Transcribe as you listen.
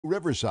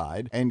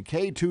Riverside, and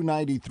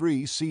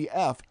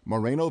K293CF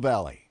Moreno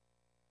Valley.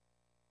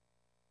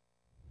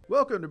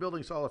 Welcome to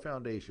Building Solid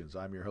Foundations.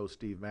 I'm your host,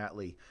 Steve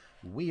Matley.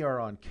 We are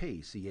on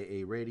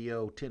KCAA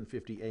Radio,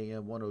 1050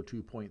 AM,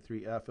 102.3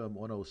 FM,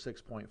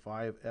 106.5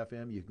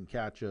 FM. You can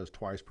catch us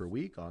twice per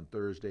week on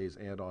Thursdays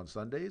and on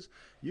Sundays.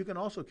 You can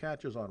also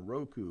catch us on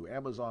Roku,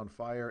 Amazon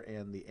Fire,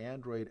 and the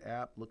Android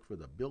app. Look for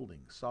the Building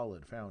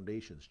Solid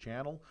Foundations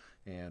channel,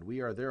 and we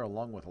are there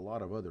along with a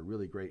lot of other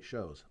really great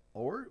shows.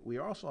 Or we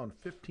are also on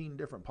 15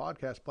 different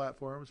podcast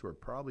platforms. We're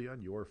probably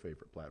on your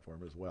favorite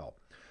platform as well.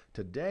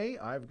 Today,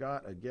 I've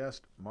got a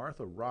guest,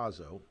 Martha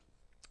Razzo.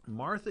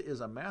 Martha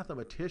is a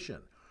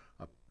mathematician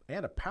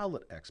and a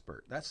palette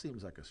expert. That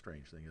seems like a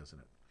strange thing, isn't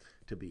it?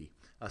 To be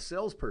a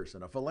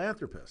salesperson, a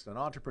philanthropist, an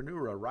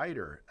entrepreneur, a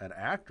writer, an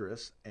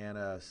actress, and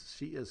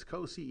she is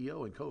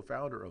co-CEO and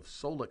co-founder of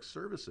Solix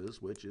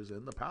Services, which is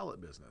in the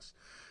palette business.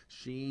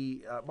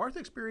 Martha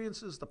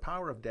experiences the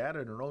power of data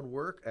in her own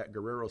work at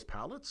Guerrero's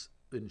Palettes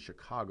in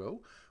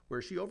Chicago,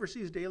 where she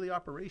oversees daily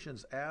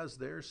operations as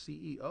their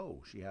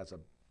CEO. She has a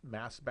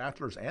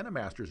bachelor's and a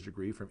master's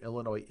degree from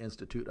Illinois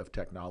Institute of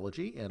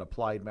Technology in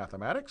Applied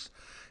Mathematics,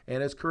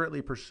 and is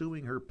currently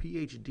pursuing her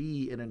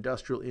PhD in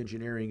Industrial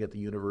Engineering at the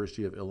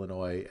University of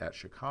Illinois at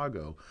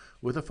Chicago,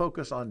 with a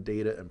focus on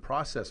data and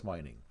process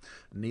mining.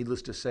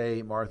 Needless to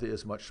say, Martha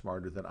is much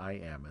smarter than I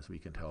am, as we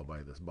can tell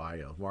by this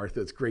bio.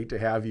 Martha, it's great to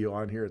have you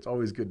on here. It's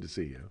always good to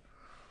see you.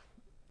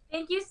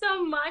 Thank you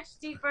so much,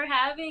 Steve, for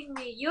having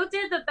me. You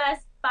did the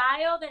best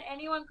bio that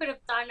anyone could have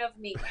done of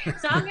me.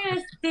 So I'm going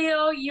to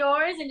steal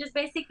yours and just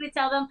basically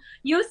tell them,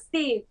 you,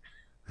 Steve.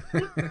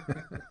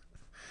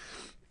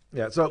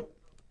 Yeah, so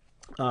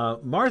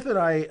Martha and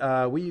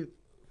I,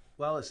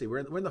 let's see, we're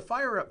in the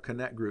Fire Up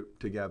Connect group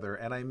together,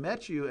 and I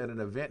met you at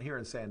an event here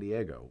in San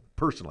Diego,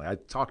 personally. I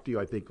talked to you,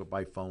 I think,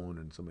 by phone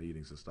and some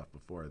meetings and stuff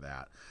before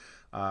that.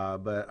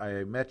 But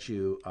I met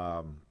you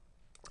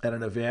at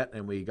an event,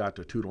 and we got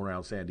to tootle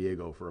around San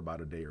Diego for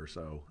about a day or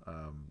so,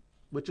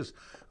 which is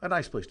a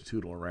nice place to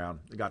tootle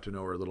around. I got to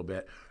know her a little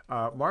bit.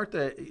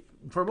 Martha,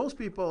 for most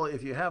people,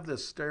 if you have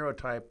this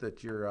stereotype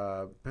that you're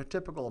a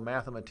typical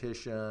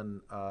mathematician,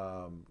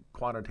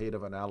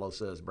 quantitative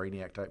analysis,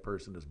 brainiac type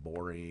person is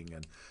boring,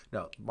 and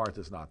no,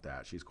 Martha's not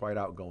that. She's quite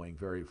outgoing,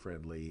 very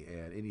friendly,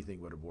 and anything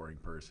but a boring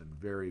person,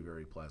 very,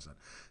 very pleasant.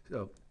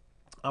 So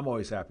I'm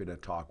always happy to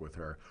talk with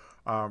her.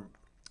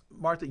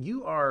 Martha,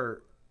 you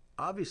are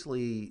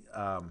obviously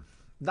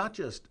not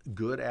just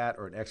good at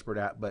or an expert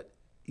at, but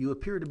you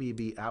appear to me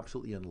be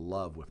absolutely in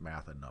love with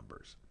math and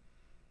numbers.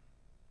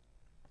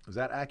 Is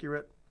that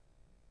accurate?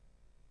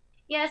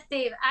 Yes,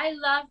 Dave. I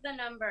love the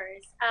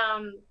numbers.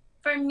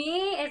 For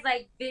me, it's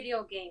like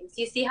video games.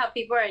 You see how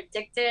people are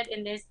addicted,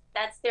 and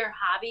that's their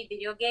hobby.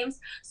 Video games,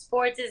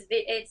 sports is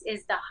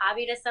the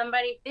hobby to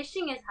somebody.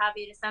 Fishing is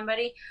hobby to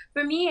somebody.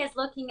 For me, it's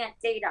looking at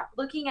data,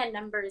 looking at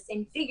numbers,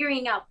 and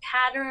figuring out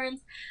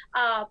patterns,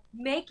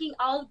 making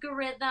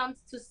algorithms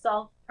to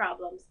solve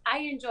problems. I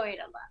enjoy it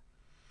a lot.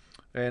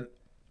 And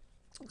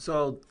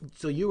so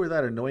you were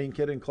that annoying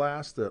kid in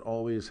class that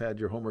always had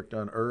your homework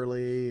done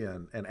early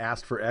and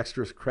asked for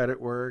extra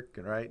credit work,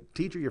 and right?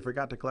 Teacher, you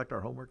forgot to collect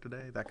our homework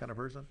today, that kind of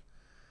person?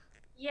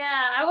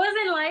 Yeah, I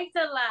wasn't liked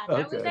a lot.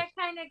 Okay. I was that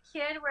kind of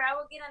kid where I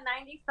would get a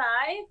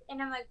 95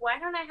 and I'm like, why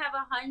don't I have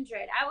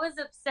 100? I was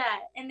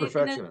upset. And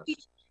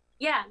Perfectionist.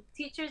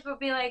 Teachers would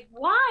be like,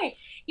 why?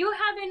 You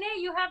have an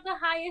A. You have the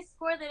highest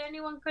score that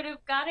anyone could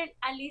have gotten,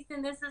 at least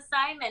in this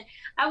assignment.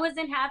 I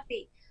wasn't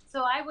happy.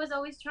 So I was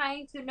always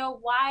trying to know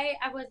why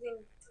I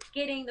wasn't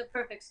getting the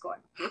perfect score.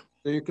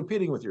 So you're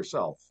competing with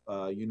yourself.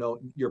 You know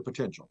your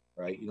potential,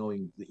 right? You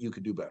knowing that you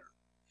could do better.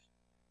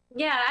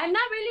 Yeah, I'm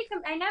not really.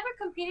 I never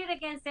competed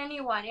against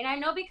anyone, and I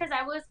know because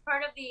I was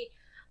part of the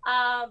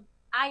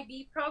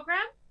IB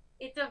program.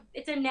 It's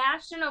a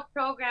national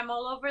program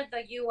all over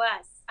the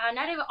U.S.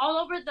 Not even all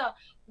over the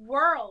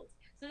world.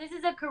 So this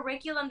is a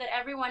curriculum that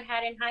everyone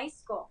had in high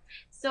school.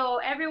 So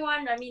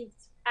everyone, I mean,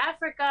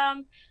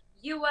 Africa,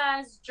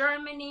 U.S.,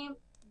 Germany,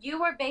 you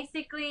were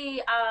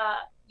basically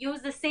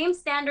use the same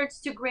standards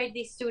to grade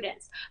these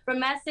students,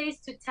 from essays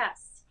to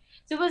tests.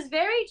 So it was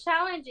very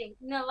challenging.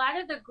 And a lot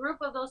of the group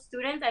of those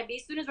students, IB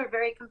students, were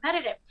very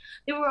competitive.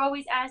 They were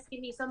always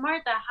asking me, so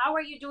Martha, how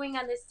are you doing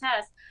on this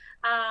test?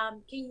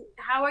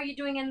 How are you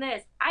doing in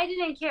this? I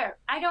didn't care.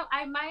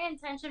 My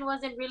intention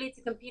wasn't really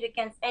to compete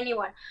against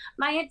anyone.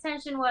 My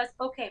intention was,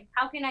 okay,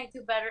 how can I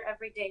do better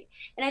every day?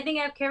 And I think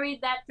I've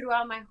carried that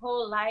throughout my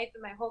whole life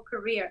and my whole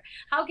career.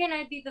 How can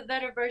I be the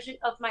better version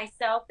of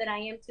myself that I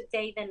am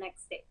today, the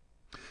next day?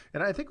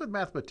 And I think with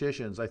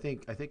mathematicians, I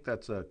think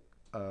that's a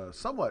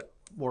somewhat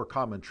more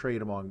common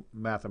trait among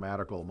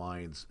mathematical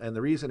minds. And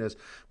the reason is,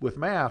 with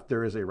math,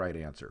 there is a right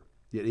answer.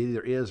 It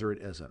either is or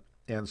it isn't.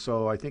 And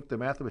so I think the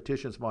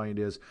mathematician's mind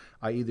is,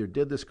 I either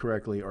did this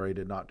correctly or I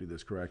did not do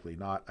this correctly,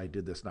 not I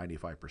did this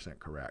 95%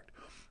 correct.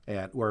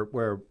 And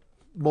where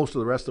most of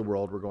the rest of the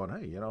world, we're going,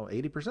 hey,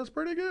 80% is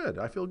pretty good.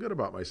 I feel good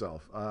about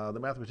myself. The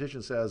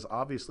mathematician says,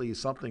 obviously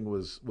something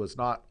was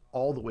not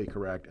all the way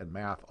correct, and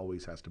math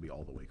always has to be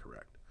all the way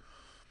correct.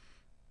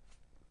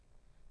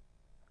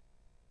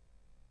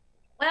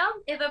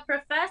 if a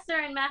professor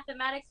in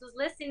mathematics was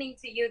listening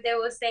to you, they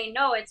will say,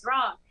 no, it's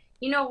wrong.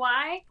 You know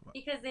why?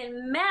 Because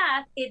in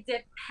math, it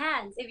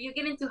depends. If you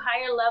get into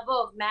higher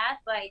level of math,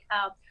 like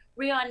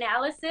real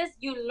analysis,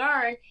 you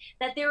learn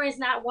that there is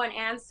not one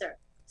answer.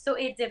 So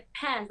it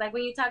depends. Like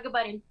when you talk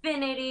about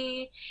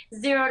infinity,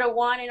 0 to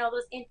 1, and all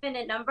those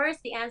infinite numbers,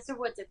 the answer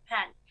would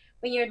depend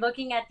when you're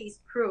looking at these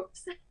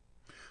proofs.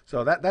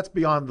 So that's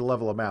beyond the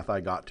level of math I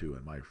got to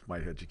in my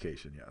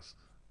education, yes.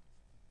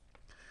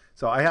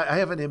 So I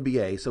have an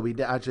MBA, so we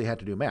actually had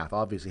to do math.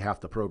 Obviously,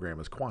 half the program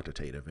is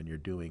quantitative, and you're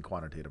doing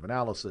quantitative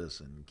analysis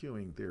and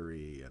queuing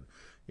theory and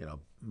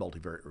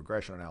multivariate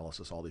regression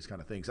analysis, all these kind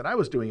of things. And I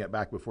was doing it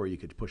back before you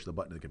could push the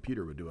button and the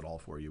computer would do it all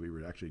for you. We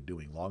were actually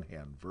doing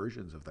longhand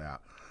versions of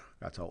that.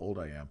 That's how old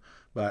I am.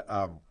 But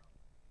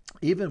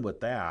even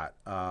with that,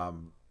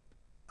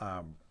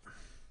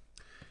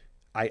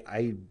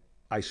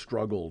 I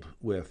struggled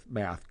with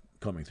math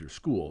coming through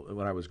school.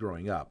 When I was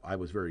growing up, I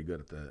was very good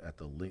at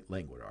the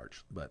language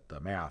arts, but the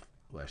math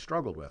I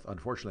struggled with.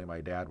 Unfortunately,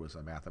 my dad was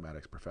a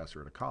mathematics professor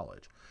at a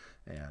college,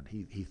 and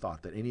he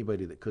thought that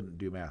anybody that couldn't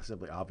do math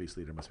simply,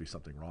 obviously there must be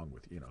something wrong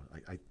with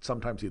I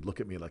sometimes he'd look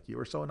at me like, you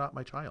are so not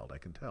my child, I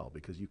can tell,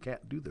 because you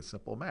can't do this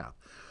simple math.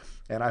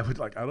 And I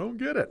would I don't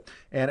get it.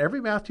 And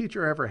every math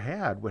teacher I ever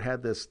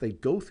had this,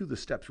 they'd go through the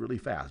steps really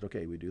fast.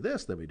 Okay, we do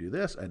this, then we do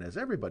this, and as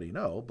everybody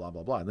know, blah,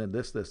 blah, blah, and then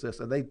this,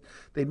 and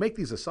they'd make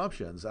these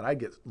assumptions, and I'd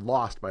get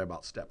lost by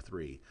about step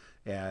 3.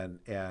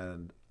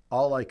 And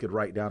all I could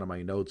write down in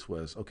my notes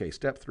was, okay,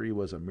 step 3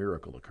 was a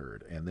miracle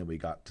occurred, and then we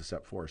got to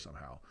step 4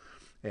 somehow.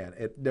 And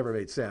it never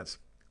made sense.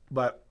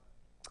 But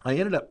I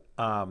ended up,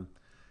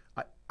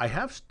 I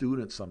have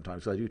students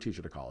sometimes, so I do teach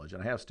at a college,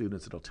 and I have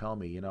students that'll tell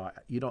me,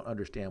 you don't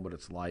understand what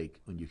it's like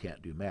when you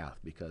can't do math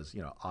because,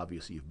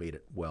 obviously you've made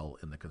it well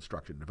in the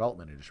construction and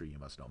development industry, you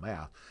must know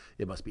math.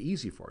 It must be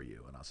easy for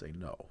you. And I'll say,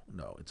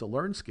 no, it's a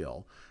learned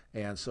skill.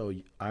 And so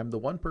I'm the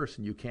one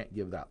person you can't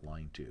give that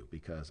line to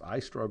because I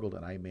struggled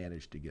and I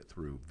managed to get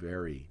through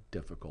very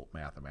difficult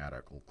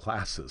mathematical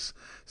classes.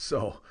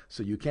 So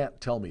you can't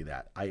tell me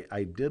that.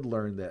 I did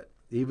learn that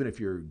even if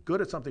you're good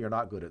at something or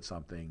not good at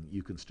something,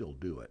 you can still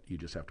do it. You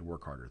just have to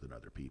work harder than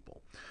other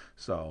people.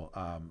 So,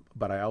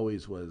 but I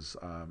always was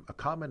a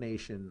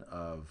combination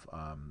of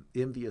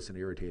envious and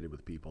irritated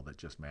with people that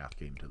just math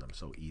came to them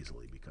so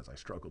easily because I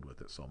struggled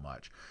with it so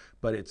much.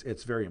 But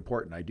it's very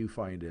important. I do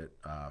find it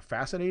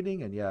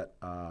fascinating, and yet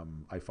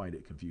I find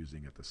it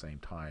confusing at the same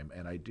time.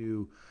 And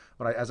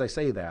as I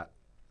say that,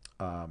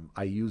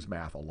 I use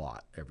math a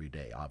lot every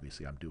day.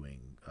 Obviously, I'm doing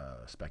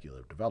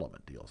speculative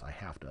development deals. I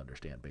have to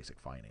understand basic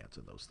finance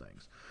and those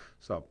things.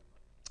 So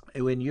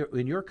in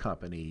your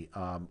company,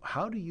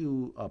 how do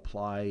you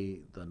apply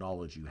the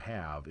knowledge you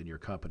have in your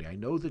company? I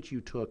know that you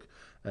took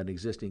an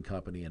existing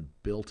company and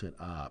built it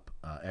up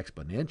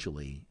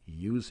exponentially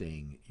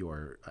using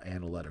your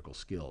analytical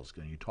skills.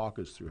 Can you talk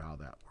us through how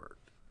that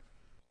worked?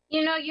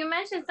 You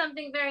mentioned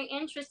something very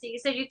interesting. You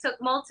said you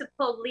took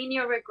multiple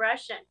linear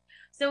regression.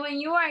 So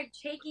when you are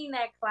taking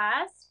that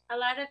class, a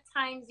lot of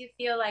times you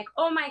feel like,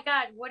 oh my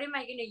God, what am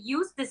I going to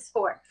use this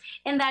for?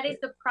 And that is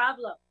the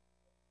problem.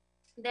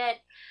 That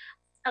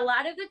a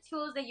lot of the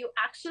tools that you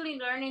actually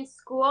learn in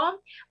school,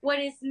 what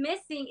is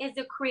missing is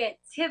the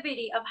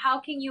creativity of how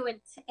can you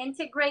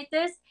integrate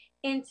this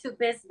into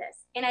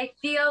business. And I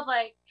feel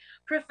like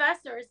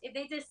professors, if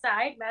they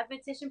decide,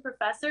 mathematician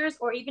professors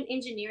or even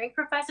engineering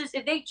professors,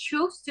 if they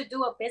choose to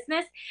do a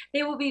business,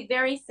 they will be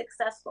very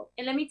successful.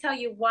 And let me tell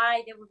you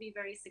why they will be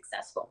very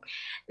successful.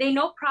 They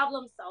know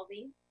problem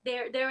solving.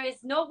 There is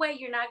no way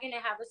you're not going to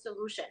have a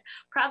solution.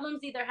 Problems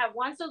either have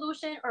one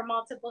solution or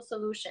multiple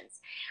solutions.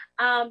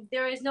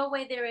 There is no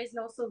way there is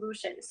no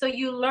solution. So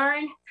you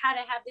learn how to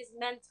have this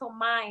mental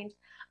mind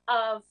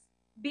of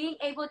being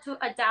able to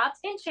adapt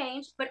and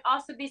change, but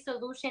also be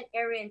solution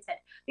oriented.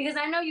 Because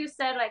I know you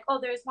said like, oh,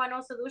 there's one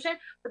no solution,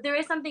 but there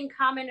is something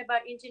common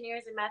about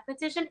engineers and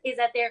mathematicians is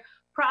that they're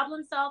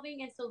problem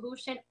solving and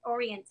solution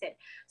oriented.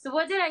 So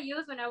what did I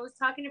use when I was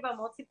talking about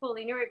multiple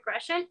linear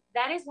regression?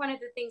 That is one of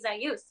the things I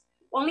used.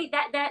 Only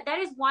that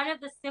is one of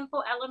the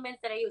simple elements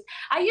that I use.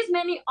 I use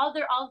many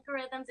other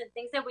algorithms and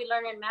things that we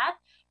learn in math,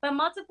 but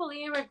multiple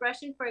linear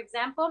regression, for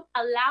example,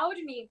 allowed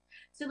me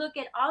to look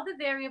at all the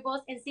variables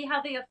and see how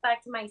they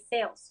affect my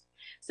sales.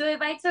 So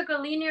if I took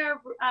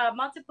a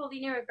multiple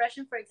linear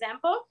regression, for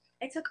example,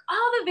 I took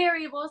all the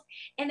variables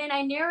and then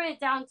I narrowed it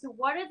down to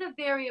what are the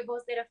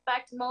variables that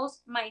affect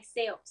most my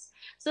sales.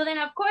 So then,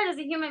 of course, as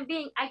a human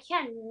being, I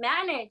can't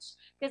manage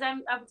because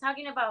I'm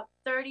talking about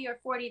 30 or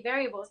 40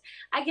 variables.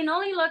 I can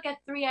only look at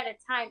 3 at a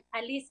time,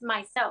 at least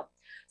myself.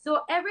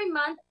 So every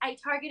month I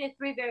targeted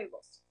 3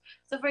 variables.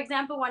 So for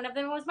example, one of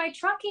them was my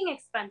trucking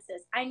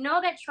expenses. I know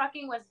that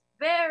trucking was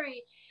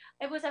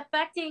it was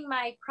affecting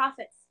my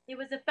profits. It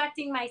was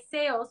affecting my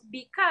sales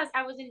because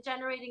I wasn't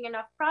generating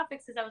enough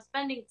profits because I was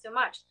spending too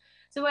much.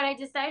 So what I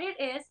decided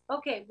is,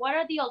 okay, what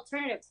are the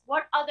alternatives?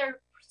 What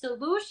other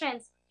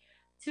solutions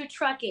to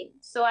trucking?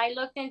 So I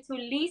looked into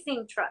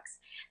leasing trucks.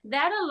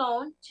 That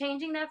alone,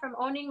 changing that from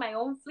owning my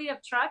own fleet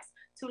of trucks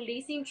to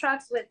leasing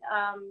trucks with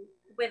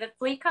a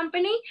fleet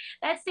company,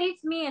 that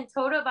saves me in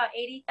total about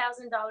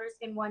 $80,000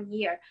 in 1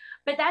 year.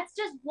 But that's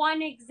just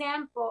one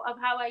example of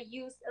how I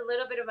used a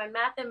little bit of my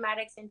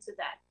mathematics into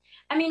that.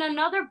 I mean,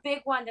 another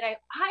big one that I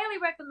highly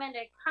recommend,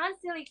 I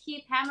constantly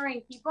keep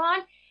hammering people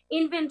on,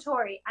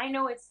 inventory. I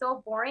know it's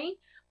so boring,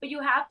 but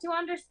you have to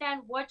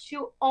understand what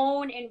you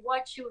own and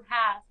what you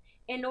have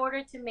in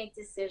order to make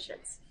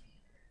decisions.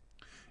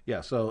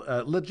 Yeah,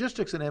 so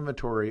logistics and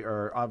inventory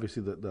are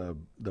obviously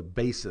the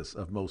basis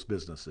of most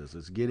businesses.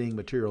 It's getting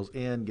materials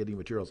in, getting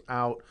materials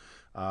out,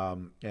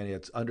 and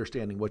it's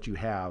understanding what you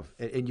have.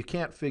 And you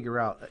can't figure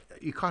out,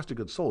 your cost of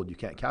goods sold, you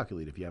can't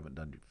calculate if you haven't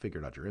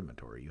figured out your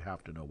inventory. You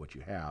have to know what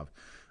you have,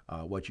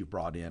 what you've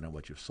brought in, and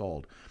what you've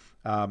sold.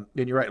 And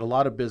you're right, a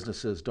lot of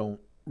businesses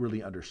don't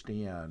really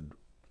understand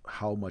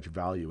how much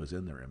value is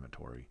in their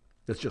inventory.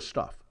 It's just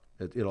stuff.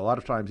 A lot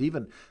of times,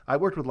 even I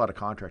worked with a lot of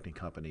contracting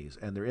companies,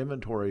 and their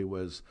inventory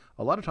was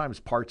a lot of times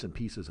parts and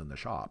pieces in the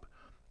shop.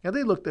 And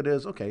they looked at it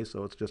as, okay,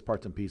 so it's just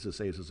parts and pieces,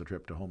 saves us a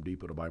trip to Home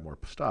Depot to buy more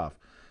stuff.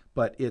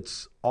 But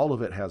it's all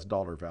of it has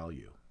dollar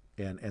value.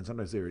 And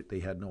sometimes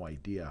they had no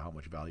idea how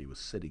much value was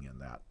sitting in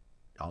that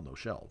on those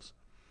shelves.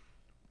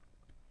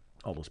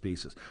 All those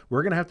pieces.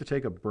 We're going to have to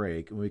take a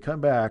break. When we come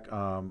back,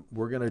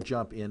 we're going to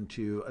jump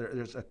into,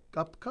 there's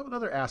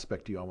another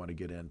aspect to you I want to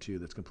get into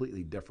that's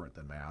completely different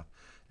than math,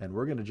 and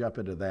we're going to jump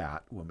into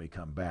that when we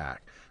come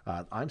back.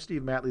 I'm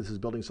Steve Matley. This is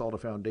Building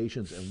Solid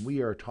Foundations, and we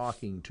are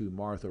talking to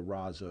Martha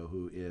Razzo,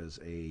 who is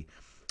a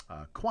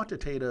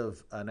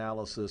quantitative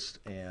analysis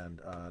and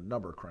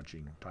number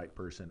crunching type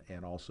person,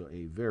 and also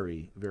a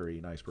very, very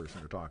nice person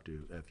to talk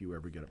to if you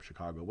ever get up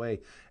Chicago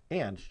way.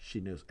 And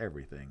she knows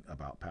everything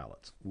about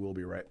pallets. We'll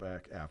be right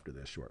back after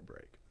this short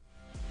break.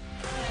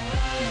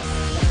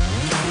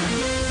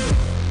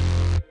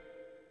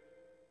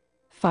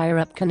 Fire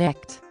Up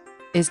Connect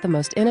is the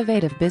most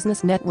innovative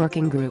business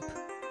networking group,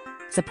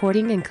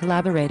 supporting and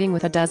collaborating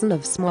with a dozen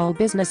of small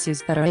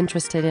businesses that are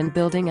interested in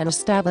building and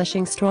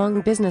establishing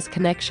strong business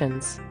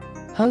connections.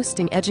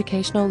 Hosting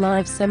educational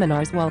live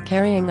seminars while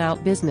carrying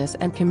out business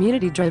and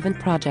community-driven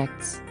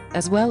projects,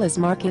 as well as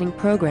marketing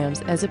programs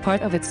as a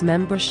part of its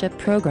membership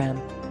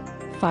program.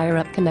 Fire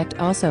Up Connect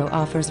also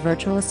offers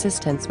virtual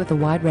assistance with a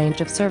wide range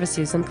of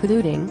services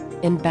including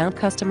inbound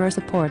customer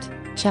support,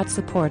 chat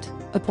support,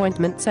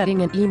 appointment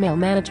setting and email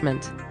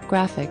management,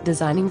 graphic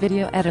designing,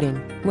 video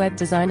editing, web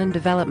design and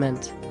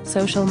development,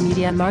 social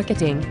media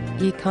marketing,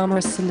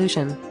 e-commerce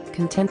solution,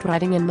 content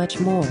writing and much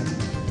more.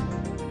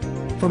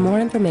 For more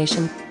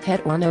information,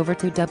 head on over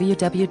to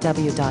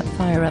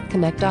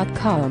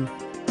www.fireupconnect.com.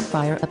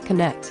 Fire Up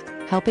Connect,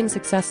 helping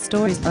success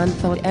stories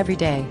unfold every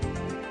day.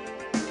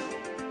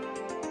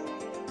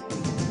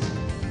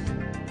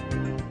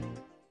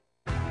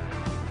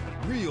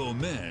 Real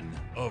Men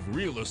of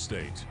Real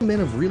Estate. Men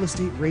of Real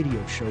Estate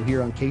radio show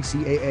here on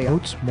KCAA.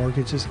 Boats,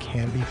 mortgages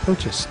can be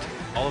purchased.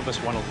 All of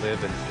us want to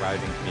live in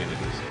thriving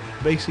communities.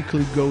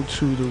 Basically, go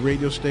to the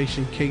radio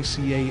station,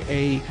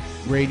 KCAA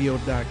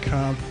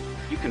radio.com.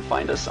 You can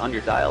find us on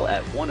your dial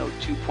at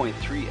 102.3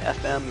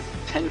 FM,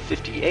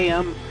 1050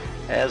 AM,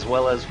 as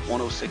well as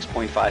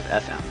 106.5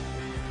 FM.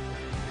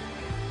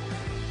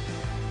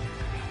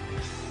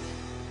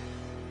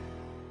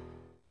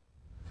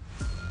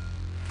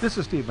 This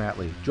is Steve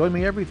Matley. Join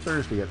me every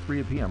Thursday at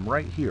 3 p.m.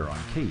 right here on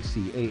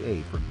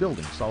KCAA for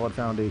Building Solid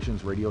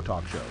Foundations radio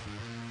talk show.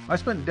 I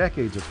spent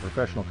decades as a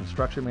professional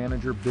construction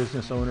manager,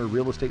 business owner,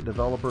 real estate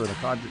developer, and a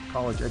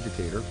college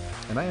educator,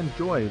 and I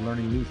enjoy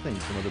learning new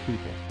things from other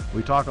people.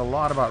 We talk a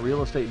lot about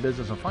real estate,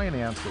 business, and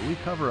finance, but we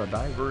cover a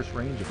diverse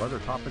range of other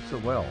topics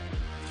as well.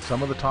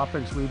 Some of the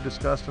topics we've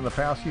discussed in the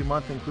past few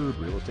months include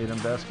real estate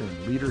investing,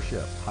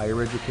 leadership,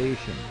 higher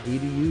education,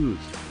 ADUs,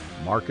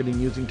 marketing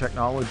using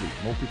technology,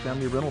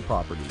 multifamily rental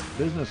property,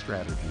 business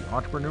strategy,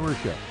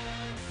 entrepreneurship.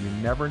 You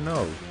never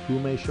know who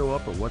may show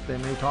up or what they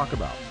may talk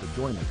about, so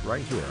join us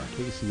right here on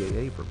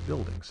KCAA for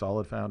Building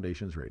Solid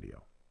Foundations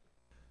Radio.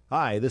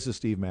 Hi, this is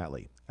Steve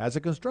Matley. As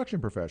a construction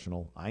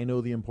professional, I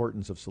know the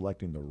importance of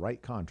selecting the right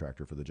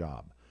contractor for the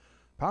job.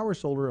 Power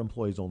Solar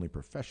employs only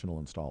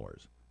professional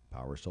installers.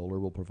 Power Solar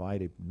will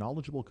provide a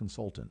knowledgeable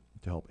consultant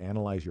to help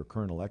analyze your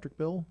current electric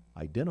bill,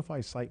 identify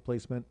site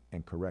placement,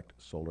 and correct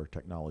solar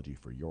technology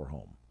for your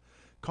home.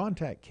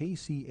 Contact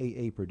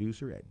KCAA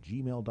Producer at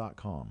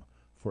gmail.com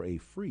for a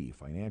free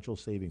financial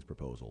savings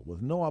proposal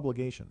with no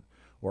obligation,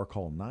 or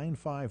call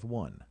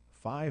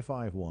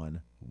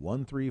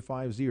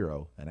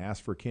 951-551-1350 and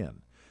ask for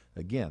Ken.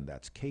 Again,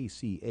 that's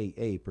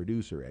KCAA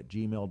Producer at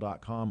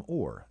gmail.com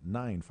or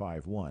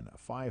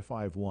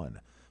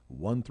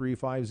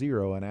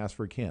 951-551-1350 and ask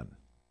for Ken.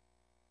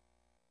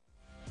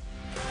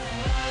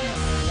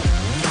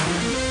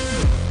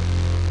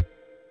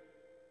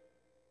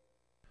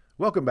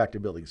 Welcome back to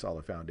Building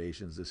Solid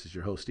Foundations. This is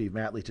your host, Steve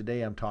Matley.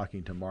 Today I'm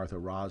talking to Martha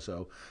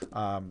Razzo.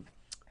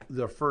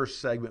 the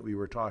first segment, we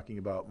were talking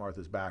about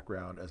Martha's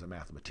background as a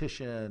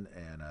mathematician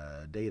and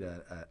a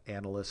data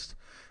analyst.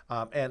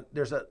 And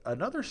there's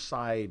another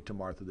side to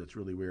Martha that's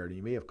really weird, and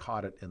you may have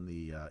caught it in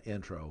the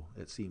intro.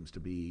 It seems to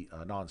be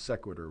a non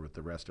sequitur with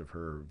the rest of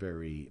her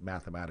very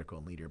mathematical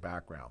and linear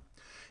background.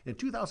 In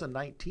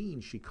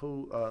 2019, she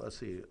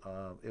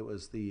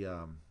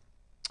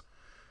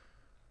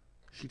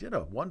she did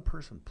a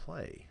one-person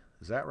play.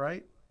 Is that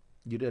right?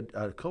 You did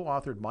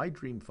co-authored My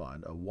Dream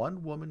Fund, a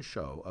one-woman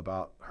show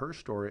about her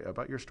story,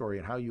 about your story,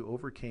 and how you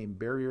overcame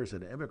barriers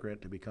as an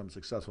immigrant to become a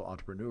successful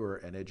entrepreneur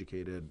and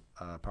educated,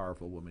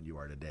 powerful woman you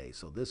are today.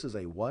 So this is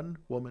a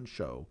one-woman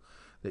show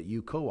that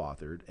you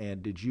co-authored.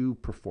 And did you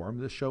perform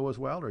this show as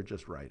well, or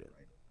just write it?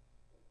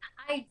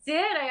 I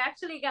did. I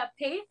actually got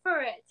paid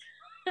for it.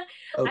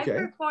 Okay. I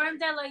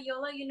performed at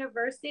Loyola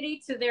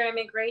University to their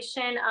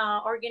immigration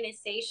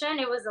organization.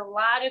 It was a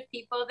lot of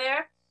people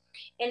there.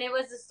 And it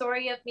was the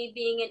story of me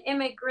being an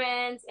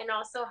immigrant and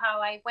also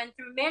how I went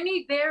through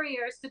many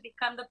barriers to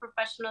become the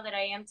professional that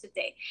I am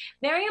today.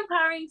 Very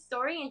empowering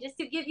story. And just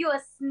to give you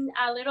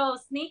a little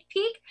sneak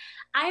peek,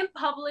 I am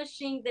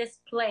publishing this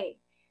play.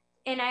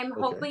 And I'm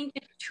hoping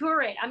to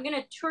tour it. I'm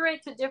going to tour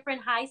it to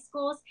different high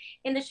schools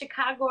in the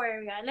Chicago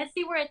area. And let's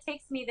see where it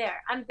takes me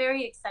there. I'm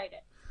very excited.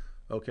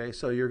 Okay,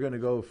 so you're going to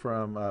go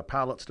from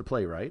pallets to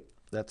playwright.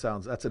 That's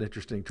an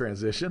interesting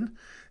transition.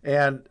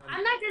 And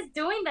I'm not just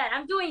doing that.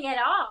 I'm doing it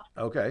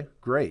all. Okay,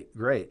 great.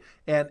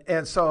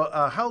 And so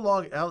how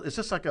long is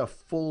this, like a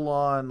full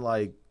on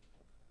like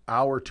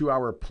hour, 2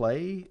 hour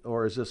play,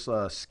 or is this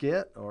a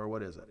skit, or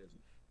what is it?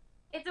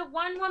 It's a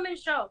one-woman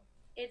show.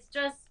 It's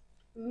just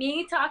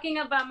me talking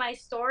about my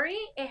story.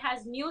 It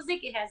has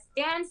music, it has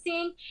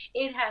dancing,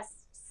 it has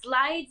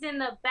slides in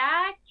the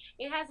back.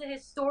 It has a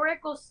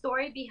historical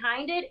story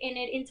behind it, and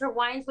it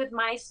intertwines with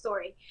my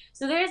story.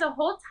 So there's a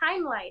whole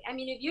timeline. I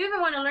mean, if you even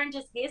want to learn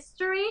just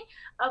history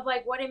of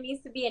like what it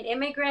means to be an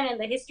immigrant and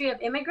the history of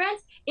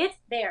immigrants, it's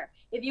there.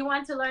 If you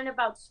want to learn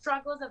about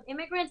struggles of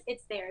immigrants,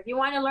 it's there. If you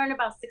want to learn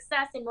about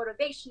success and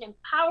motivation,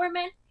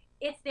 empowerment,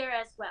 it's there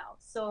as well.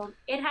 So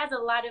it has a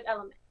lot of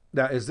elements.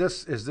 Now, is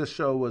this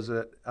show, was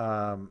it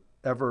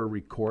ever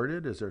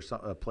recorded? Is there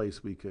a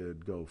place we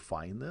could go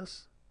find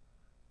this?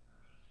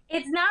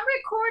 It's not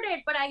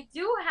recorded, but I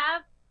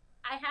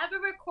have a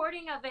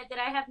recording of it that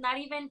I have not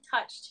even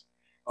touched.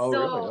 Oh, so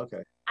really?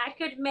 Okay. I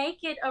could make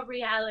it a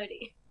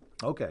reality.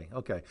 Okay.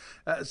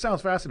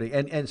 Sounds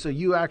fascinating. And so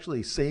you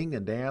actually sing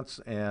and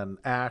dance and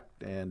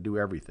act and do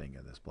everything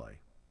in this play.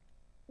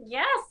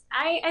 Yes,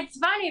 it's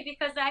funny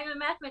because I'm a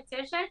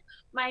mathematician.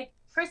 My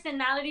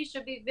personality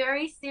should be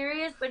very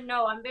serious, but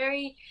no, I'm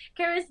very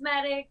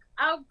charismatic,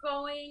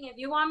 outgoing. If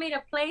you want me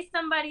to play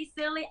somebody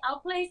silly, I'll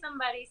play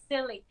somebody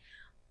silly.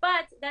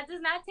 But that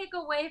does not take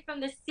away from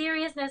the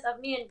seriousness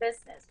of me in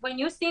business. When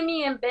you see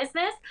me in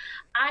business,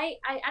 I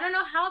don't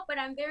know how, but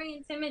I'm very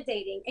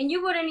intimidating. And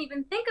you wouldn't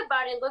even think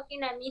about it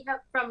looking at me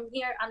from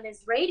here on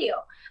this radio.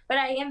 But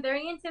I am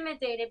very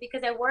intimidated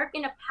because I work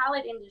in a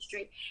pallet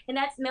industry, and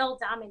that's male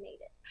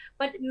dominated.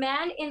 But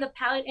men in the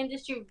pallet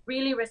industry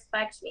really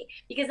respect me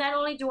because not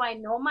only do I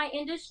know my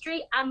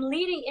industry, I'm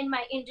leading in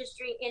my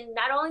industry in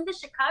not only the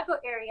Chicago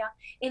area,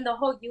 in the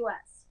whole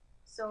U.S.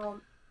 So.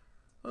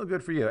 Well,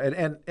 good for you.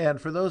 And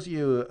for those of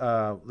you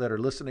that are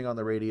listening on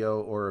the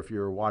radio, or if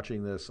you're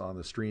watching this on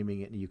the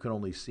streaming and you can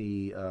only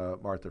see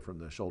Martha from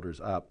the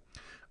shoulders up,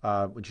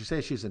 when she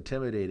says she's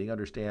intimidating,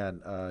 understand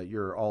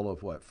you're all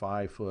of what,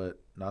 5 foot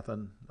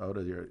nothing? Oh,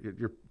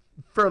 you're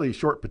fairly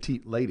short,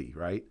 petite lady,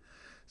 right?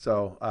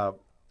 So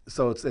it's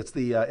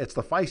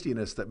the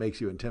feistiness that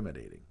makes you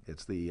intimidating.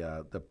 It's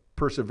the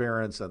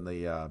perseverance and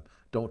the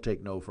don't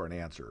take no for an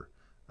answer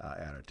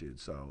attitude.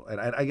 So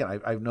and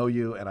again, I know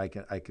you, and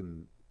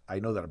I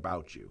know that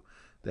about you,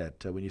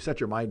 that when you set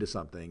your mind to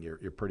something,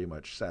 you're pretty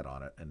much set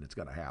on it, and it's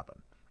going to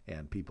happen.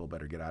 And people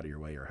better get out of your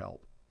way or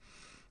help.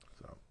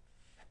 So.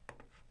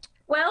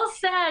 Well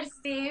said,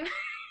 Steve.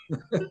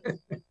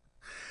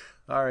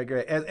 All right,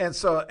 great. And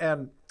so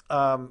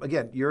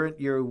again,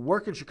 you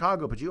work in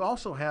Chicago, but you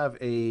also have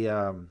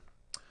a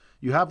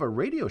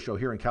radio show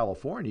here in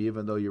California,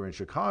 even though you're in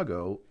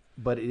Chicago,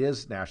 but it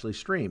is nationally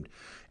streamed.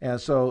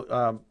 And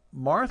so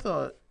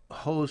Martha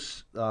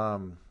hosts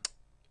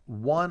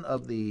one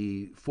of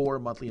the 4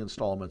 monthly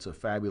installments of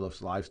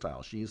Fabulous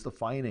Lifestyle. She's the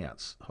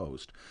finance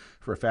host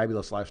for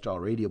Fabulous Lifestyle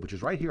Radio, which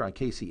is right here on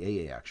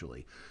KCAA,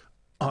 actually,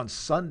 on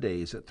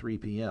Sundays at 3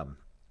 p.m.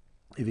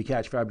 If you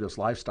catch Fabulous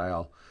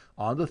Lifestyle,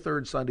 on the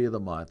 3rd Sunday of the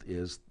month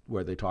is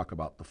where they talk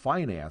about the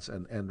finance.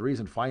 And the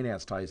reason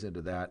finance ties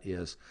into that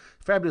is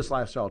Fabulous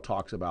Lifestyle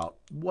talks about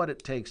what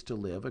it takes to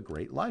live a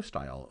great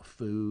lifestyle,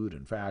 food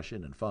and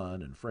fashion and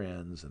fun and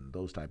friends and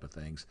those type of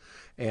things.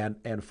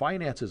 And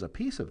finance is a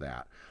piece of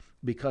that.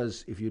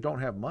 Because if you don't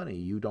have money,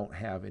 you don't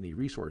have any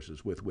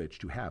resources with which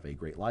to have a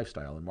great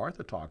lifestyle. And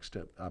Martha talks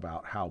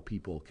about how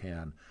people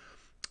can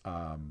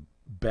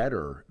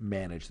better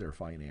manage their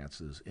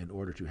finances in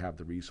order to have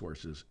the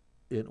resources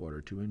in order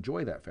to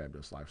enjoy that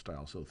fabulous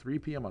lifestyle. So 3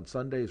 p.m. on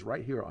Sundays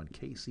right here on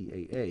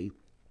KCAA.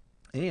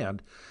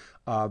 And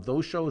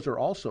those shows are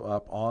also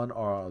up on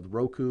the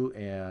Roku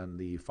and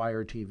the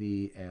Fire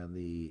TV and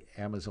the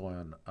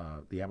Amazon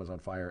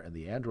Fire and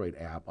the Android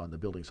app on the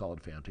Building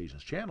Solid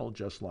Foundations channel,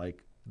 just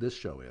like this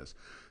show is.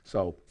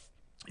 So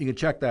you can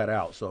check that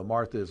out. So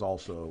Martha is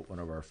also one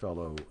of our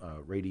fellow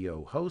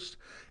radio hosts.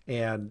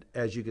 And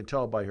as you can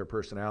tell by her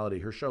personality,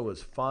 her show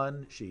is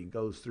fun. She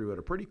goes through at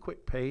a pretty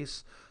quick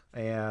pace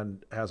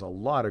and has a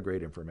lot of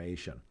great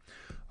information.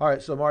 All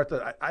right, so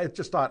Martha, I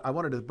just thought I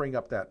wanted to bring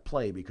up that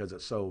play because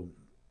it's so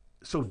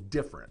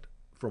different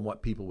from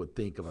what people would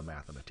think of a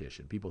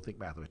mathematician. People think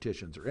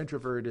mathematicians are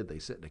introverted, they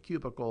sit in a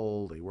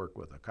cubicle, they work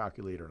with a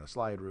calculator and a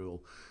slide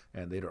rule,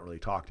 and they don't really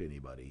talk to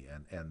anybody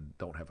and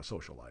don't have a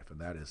social life. And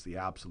that is the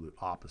absolute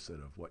opposite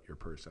of what your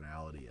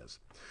personality is.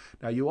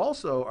 Now, you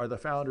also are the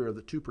founder of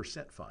the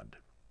 2% Fund.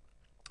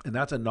 And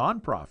that's a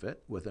nonprofit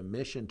with a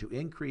mission to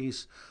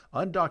increase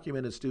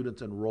undocumented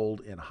students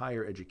enrolled in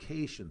higher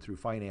education through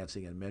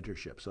financing and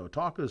mentorship. So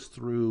talk us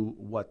through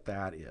what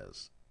that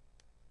is.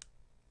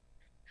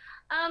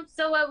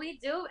 So what we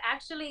do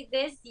actually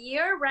this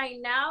year, right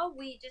now,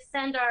 we just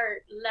send our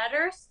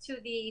letters to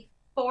the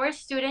 4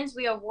 students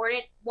we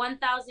awarded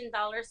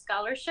 $1,000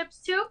 scholarships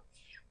to.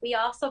 We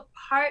also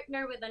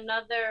partner with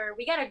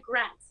we got a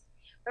grant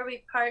where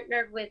we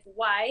partnered with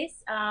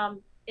WISE.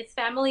 It's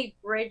Family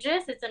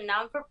Bridges. It's a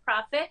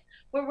non-for-profit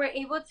where we're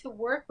able to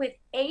work with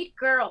 8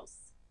 girls.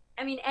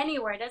 I mean,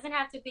 anywhere. It doesn't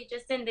have to be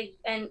just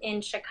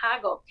in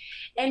Chicago.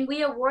 And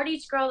we award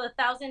each girl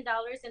 $1,000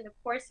 in the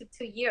course of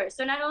 2 years.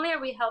 So not only are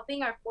we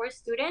helping our 4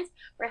 students,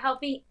 we're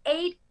helping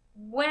 8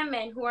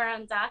 women who are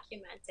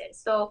undocumented.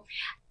 So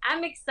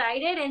I'm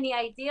excited. And the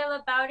idea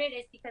about it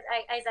is because,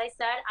 as I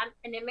said, I'm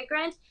an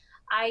immigrant.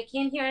 I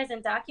came here as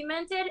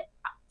undocumented.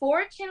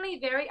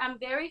 Fortunately, I'm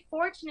very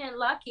fortunate and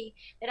lucky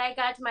that I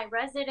got my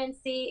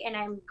residency and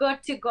I'm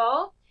good to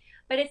go.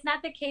 But it's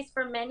not the case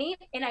for many.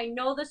 And I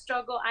know the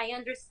struggle. I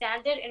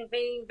understand it. And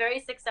being very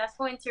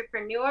successful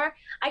entrepreneur,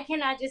 I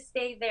cannot just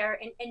stay there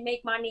and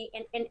make money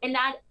and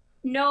not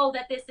know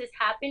that this is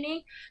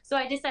happening. So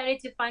I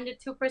decided to fund a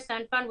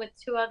 2% fund with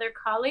 2 other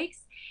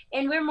colleagues.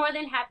 And we're more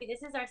than happy.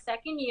 This is our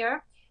 2nd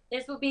year.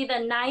 This will be the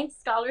 9th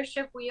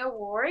scholarship we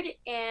award.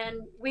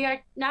 And we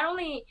are not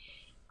only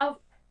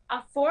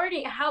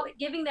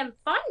giving them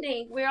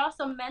funding, we're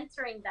also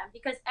mentoring them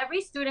because every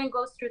student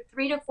goes through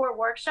 3 to 4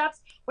 workshops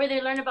where they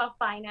learn about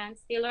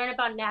finance, they learn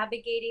about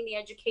navigating the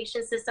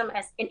education system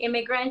as an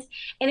immigrant,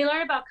 and they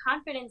learn about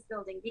confidence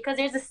building because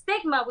there's a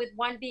stigma with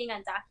one being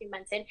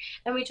undocumented,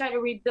 and we try to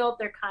rebuild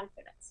their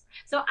confidence.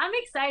 So I'm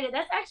excited.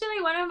 That's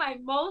actually one of my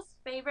most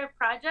favorite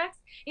projects,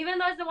 even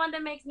though it's the one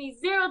that makes me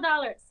 $0.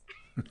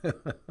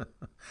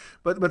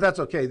 but that's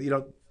okay. You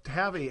know,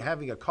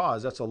 having a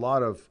cause, that's a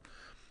lot of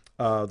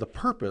the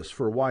purpose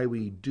for why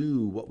we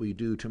do what we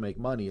do to make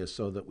money is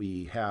so that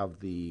we have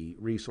the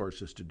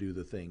resources to do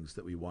the things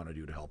that we want to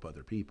do to help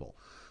other people.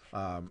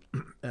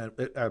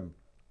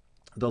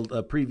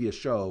 The previous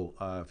show,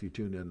 if you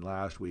tuned in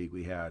last week,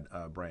 we had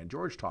Brian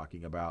George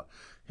talking about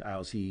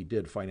as he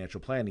did financial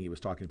planning. He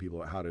was talking to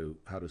people about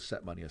how to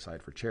set money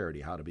aside for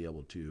charity, how to be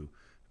able to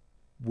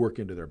work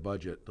into their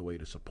budget the way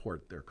to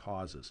support their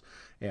causes.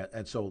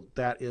 And so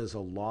that is a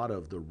lot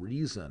of the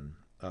reason,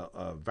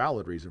 a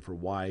valid reason for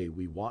why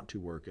we want to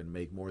work and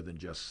make more than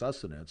just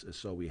sustenance is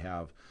so we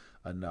have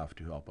enough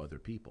to help other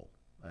people.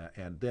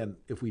 And then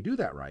if we do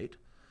that right,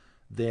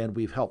 then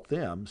we've helped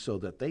them so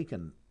that they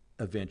can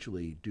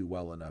eventually do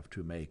well enough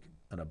to make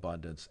an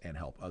abundance and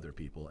help other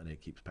people, and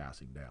it keeps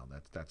passing down.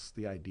 That's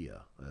the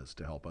idea, is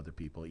to help other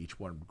people. Each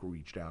one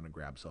reach down and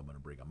grab someone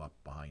and bring them up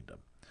behind them.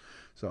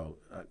 So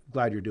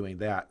glad you're doing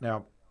that.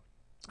 Now,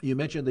 you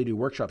mentioned they do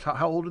workshops.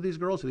 How old are these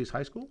girls? Are these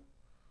high school?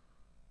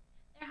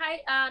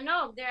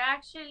 No, they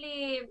are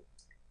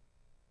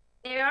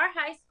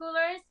high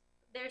schoolers.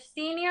 They're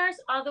seniors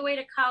all the way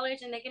to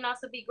college, and they can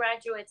also be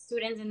graduate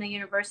students in the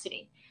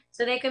university.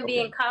 So they can be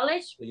in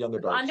college,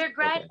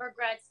 undergrad or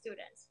grad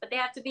students, but they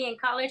have to be in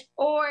college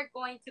or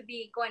going to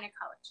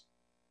college.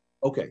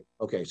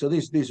 Okay. So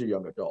these are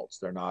young adults.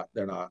 They're not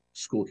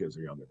school kids.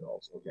 They're young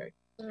adults. Okay.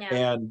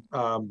 Yeah. And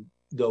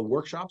the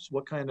workshops,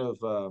 what kind of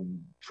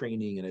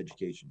training and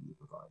education do you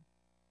provide?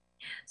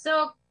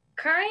 So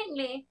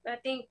currently, I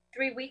think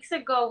 3 weeks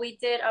ago, we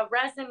did a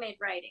resume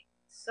writing.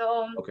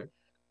 So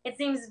it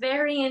seems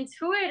very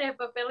intuitive,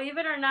 but believe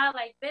it or not,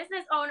 like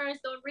business owners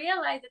don't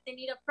realize that they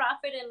need a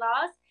profit and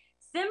loss.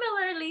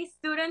 Similarly,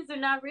 students do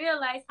not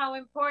realize how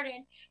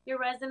important your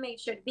resume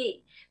should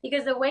be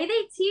because the way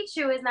they teach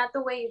you is not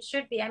the way it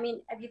should be. I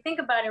mean, if you think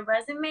about it,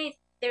 resumes,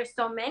 there's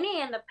so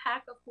many in the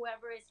pack of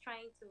whoever is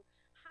trying to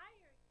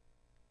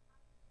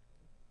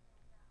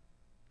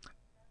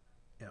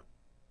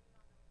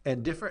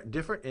And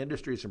different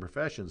industries and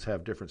professions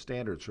have different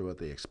standards for what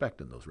they expect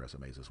in those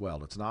resumes as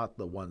well. It's not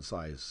the one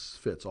size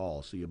fits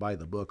all. So you buy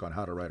the book on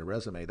how to write a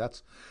resume.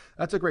 That's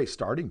a great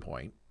starting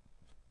point.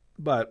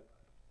 And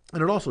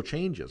it also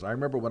changes. I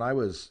remember when I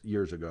was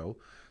years ago,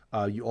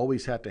 you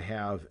always have to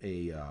have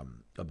a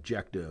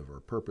objective or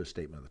purpose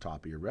statement at the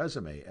top of your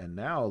resume. And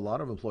now a lot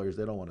of employers,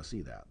 they don't want to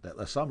see that.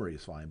 A summary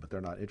is fine, but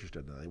they're not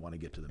interested in that. They want to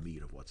get to the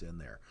meat of what's in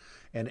there.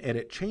 And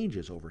it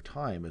changes over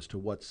time as to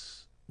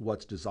what's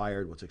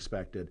desired, what's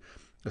expected,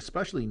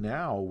 especially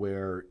now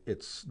where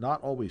it's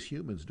not always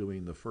humans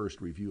doing the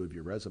first review of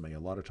your resume. A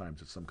lot of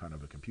times it's some kind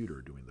of a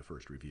computer doing the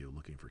first review,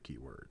 looking for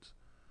keywords.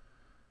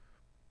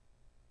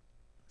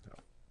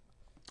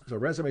 So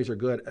resumes are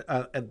good.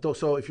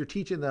 So if you're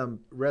teaching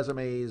them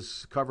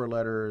resumes, cover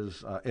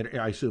letters,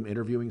 I assume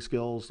interviewing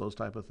skills, those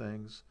type of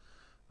things,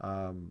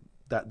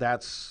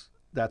 that's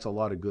a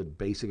lot of good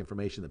basic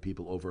information that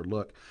people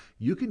overlook.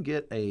 You can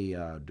get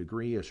a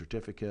degree, a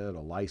certificate, a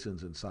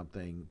license in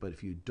something, but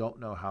if you don't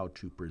know how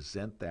to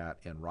present that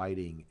in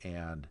writing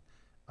and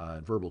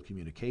verbal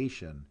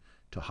communication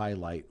to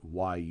highlight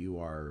why you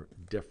are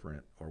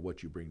different or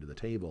what you bring to the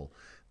table,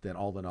 then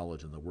all the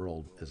knowledge in the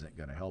world isn't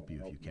going to help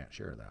you if you can't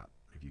share that,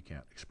 if you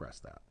can't express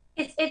that.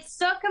 It's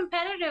so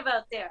competitive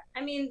out there.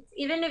 I mean,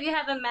 even if you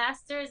have a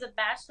master's, a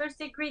bachelor's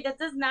degree, that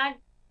does not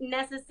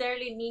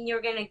necessarily mean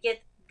you're going to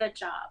get the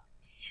job.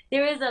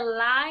 There is a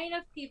line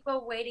of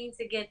people waiting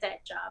to get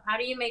that job. How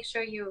do you make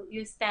sure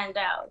you stand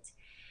out?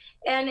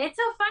 And it's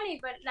so funny,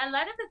 but a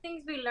lot of the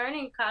things we learn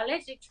in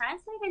college, they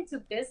translate into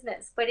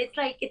business, but it's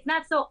like, it's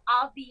not so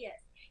obvious.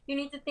 You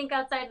need to think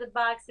outside the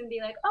box and be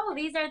like, oh,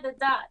 these are the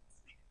dots.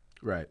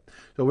 Right.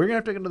 So we're going to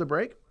have to take another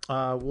break.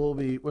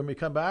 When we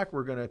come back,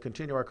 we're going to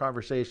continue our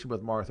conversation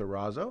with Martha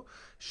Razzo.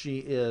 She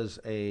is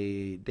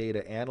a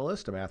data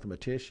analyst, a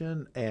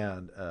mathematician,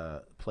 and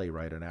a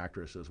playwright and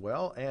actress as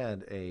well,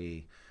 and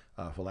a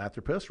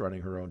philanthropist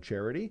running her own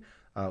charity.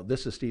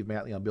 This is Steve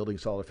Matley on Building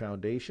Solid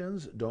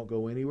Foundations. Don't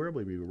go anywhere.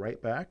 We'll be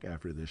right back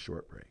after this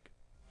short break.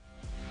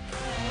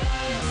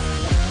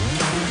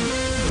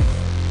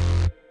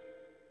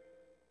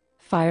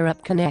 Fire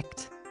Up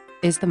Connect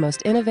is the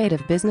most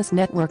innovative business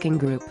networking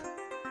group,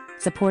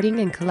 supporting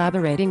and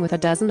collaborating with a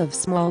dozen of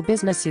small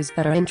businesses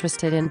that are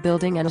interested in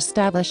building and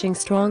establishing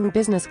strong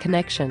business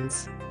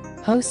connections,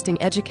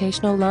 hosting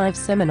educational live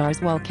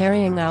seminars while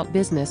carrying out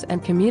business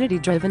and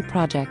community-driven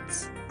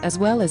projects, as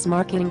well as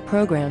marketing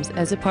programs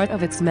as a part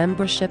of its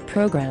membership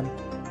program.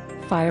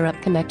 Fire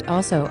Up Connect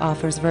also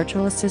offers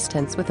virtual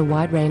assistance with a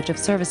wide range of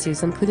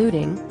services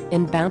including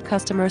inbound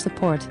customer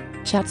support,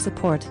 chat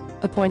support,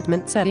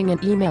 appointment setting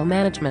and email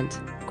management,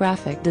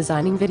 graphic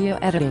designing, video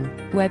editing,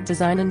 web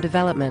design and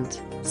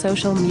development,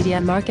 social media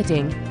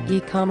marketing,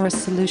 e-commerce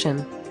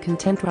solution,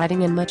 content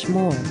writing and much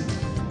more.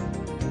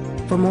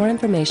 For more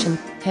information,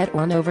 head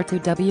on over to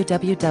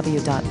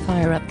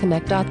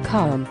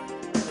www.fireupconnect.com.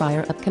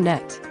 Fire Up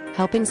Connect,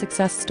 helping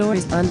success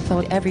stories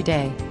unfold every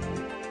day.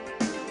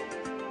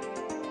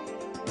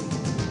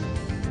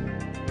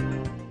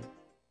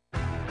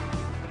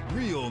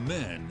 Real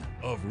men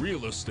of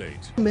real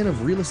estate. Men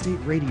of Real Estate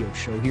radio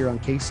show here on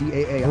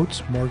KCAA.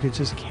 Boats,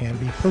 mortgages can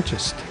be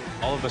purchased.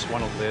 All of us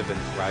want to live in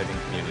thriving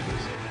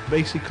communities.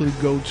 Basically,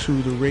 go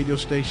to the radio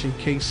station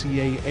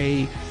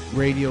KCAA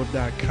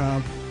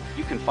radio.com.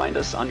 You can find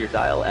us on your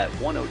dial at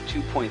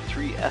 102.3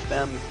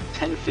 FM,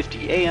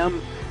 1050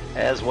 AM,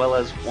 as well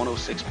as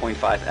 106.5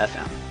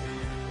 FM.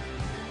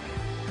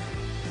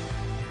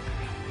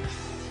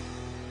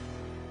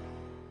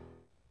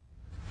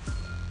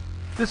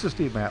 This is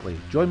Steve Matley.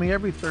 Join me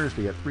every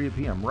Thursday at 3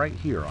 p.m. right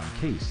here on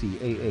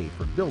KCAA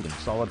for Building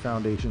Solid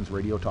Foundations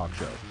radio talk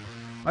show.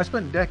 I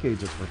spent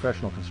decades as a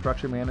professional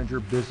construction manager,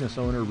 business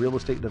owner, real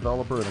estate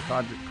developer, and a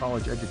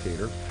college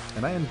educator,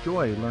 and I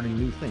enjoy learning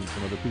new things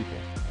from other people.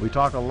 We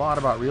talk a lot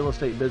about real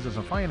estate, business,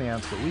 and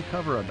finance, but we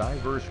cover a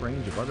diverse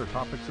range of other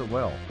topics as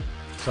well.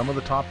 Some of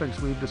the topics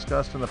we've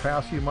discussed in the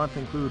past few months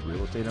include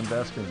real estate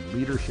investing,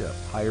 leadership,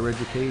 higher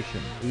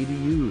education,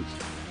 ADUs,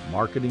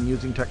 marketing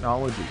using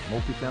technology,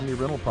 multifamily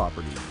rental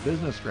properties,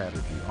 business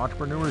strategy,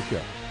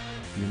 entrepreneurship.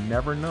 You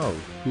never know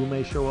who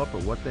may show up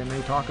or what they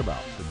may talk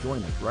about, so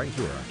join us right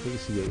here on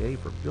KCAA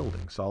for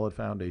Building Solid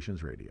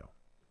Foundations Radio.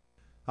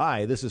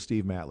 Hi, this is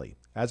Steve Matley.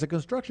 As a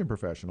construction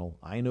professional,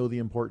 I know the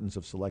importance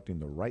of selecting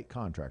the right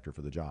contractor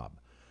for the job.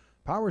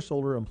 Power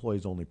Solar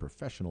employs only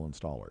professional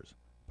installers.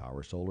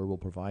 Power Solar will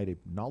provide a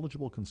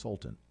knowledgeable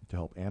consultant to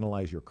help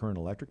analyze your current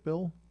electric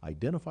bill,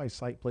 identify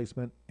site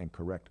placement, and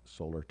correct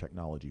solar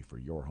technology for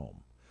your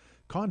home.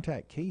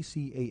 Contact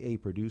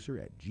KCAA Producer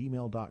at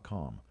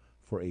gmail.com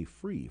for a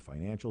free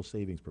financial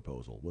savings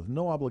proposal with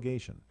no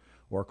obligation,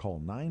 or call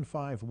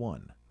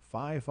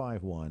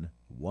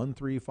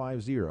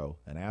 951-551-1350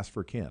 and ask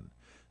for Ken.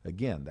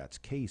 Again, that's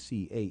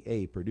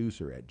KCAA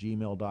Producer at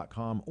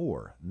gmail.com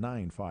or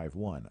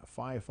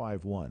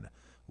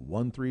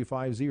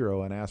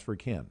 951-551-1350 and ask for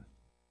Ken.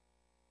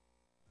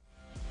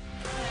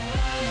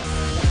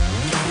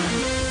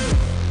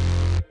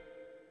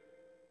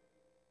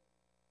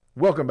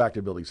 Welcome back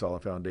to Building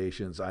Solid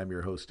Foundations. I'm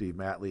your host, Steve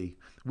Matley.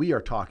 We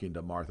are talking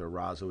to Martha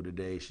Razzo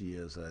today. She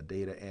is a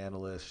data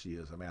analyst. She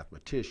is a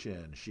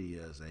mathematician. She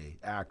is an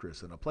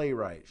actress and a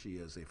playwright. She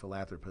is a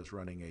philanthropist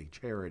running a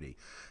charity.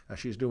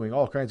 She's doing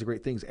all kinds of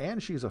great things,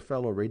 and she's a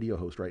fellow radio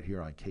host right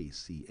here on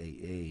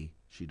KCAA.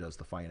 She does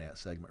the finance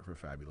segment for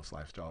Fabulous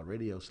Lifestyle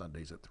Radio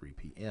Sundays at 3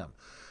 p.m.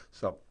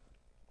 So,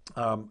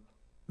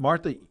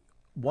 Martha,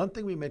 one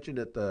thing we mentioned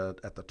at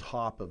the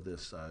top of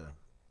this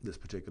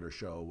particular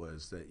show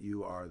was that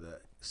you are the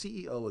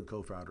CEO and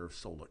co-founder of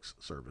Solix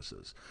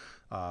Services.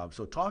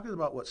 So talking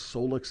about what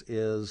Solix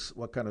is,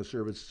 what kind of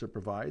services it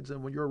provides,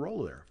 and what your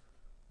role there.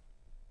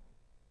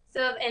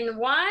 So in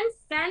one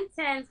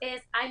sentence is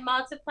I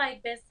multiply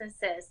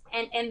businesses.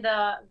 And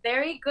the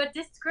very good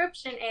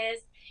description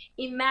is,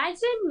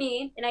 imagine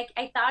me, and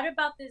I thought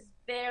about this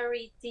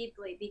very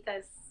deeply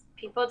because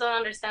people don't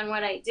understand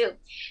what I do.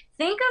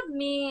 Think of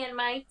me and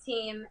my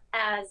team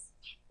as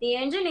the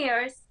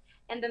engineers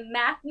and the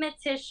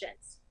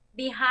mathematicians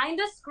behind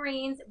the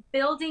screens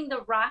building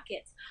the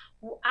rockets.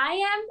 I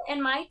am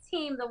and my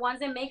team the ones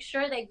that make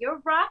sure that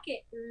your rocket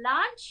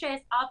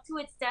launches up to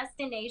its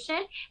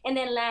destination and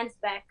then lands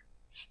back.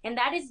 And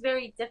that is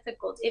very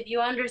difficult. If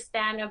you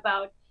understand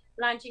about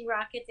launching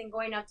rockets and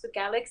going up to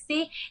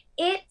galaxy,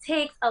 it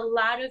takes a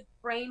lot of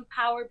brain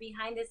power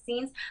behind the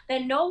scenes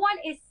that no one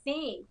is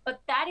seeing. But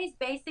that is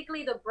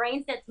basically the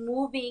brains that's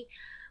moving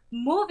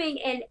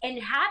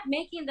and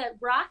making the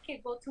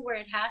rocket go to where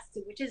it has to,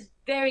 which is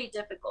very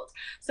difficult.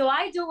 So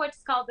I do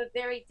what's called the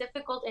very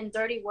difficult and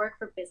dirty work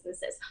for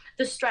businesses,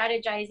 the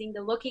strategizing,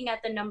 the looking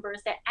at the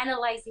numbers, the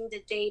analyzing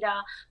the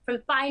data,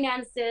 from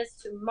finances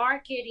to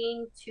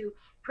marketing to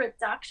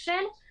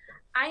production.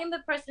 I am the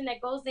person that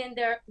goes in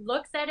there,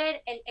 looks at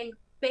it, and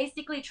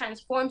basically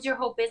transforms your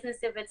whole business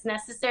if it's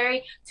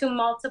necessary to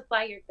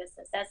multiply your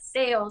business. That's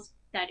sales,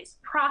 that is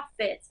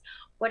profits,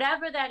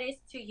 whatever that is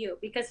to you,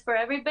 because for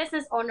every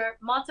business owner,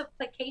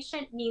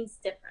 multiplication means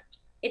different.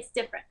 It's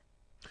different.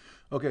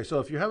 Okay, so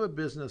if you have a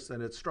business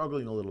and it's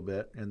struggling a little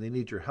bit and they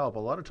need your help, a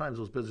lot of times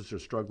those businesses are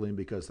struggling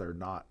because they're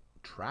not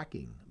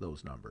tracking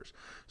those numbers.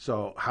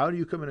 So how do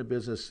you come in a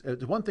business?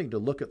 It's one thing to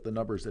look at the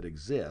numbers that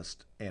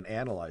exist and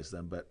analyze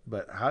them,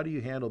 but how do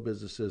you handle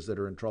businesses that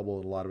are in trouble,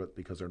 a lot of it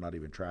because they're not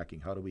even tracking?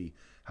 How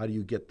do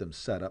you get them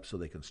set up so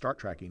they can start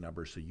tracking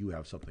numbers so you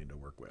have something to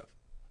work with?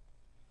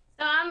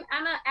 So I'm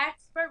an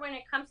expert when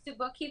it comes to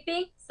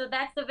bookkeeping. So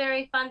that's the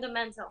very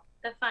fundamental,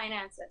 the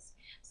finances.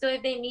 So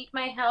if they need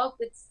my help,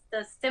 it's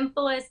the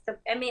simplest,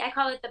 I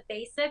call it the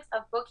basics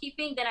of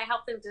bookkeeping, then I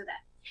help them do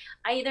that.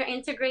 I either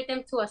integrate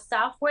them to a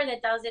software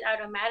that does it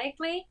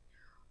automatically,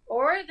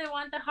 or they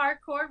want the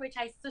hardcore, which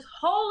I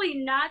wholly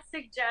not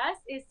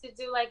suggest, is to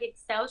do like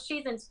Excel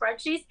sheets and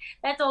spreadsheets.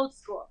 That's old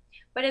school.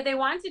 But if they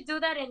want to do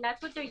that and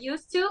that's what they're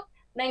used to,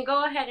 then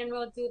go ahead and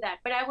we'll do that.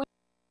 But I would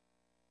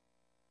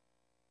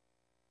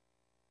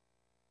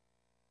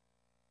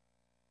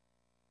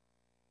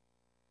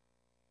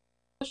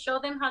show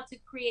them how to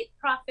create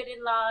profit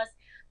and loss,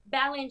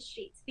 balance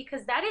sheets,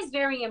 because that is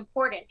very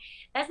important.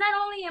 That's not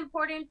only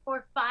important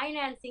for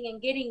financing and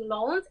getting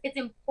loans, it's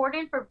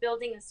important for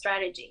building a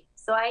strategy.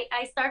 So I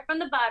start from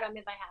the bottom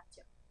if I have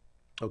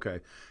to. Okay.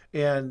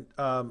 And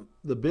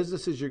the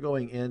businesses you're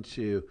going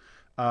into,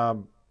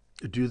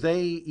 do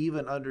they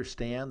even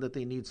understand that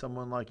they need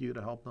someone like you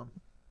to help them?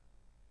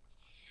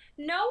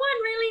 No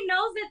one really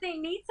knows that they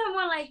need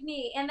someone like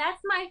me. And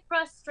that's my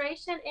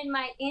frustration in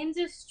my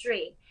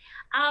industry.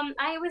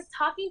 I was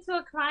talking to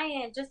a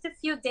client just a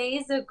few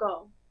days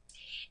ago,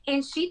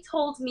 and she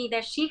told me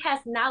that she has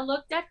now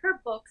looked at her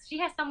books. She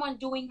has someone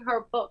doing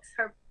her books,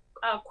 her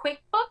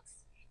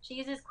QuickBooks. She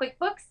uses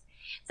QuickBooks.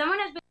 Someone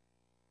has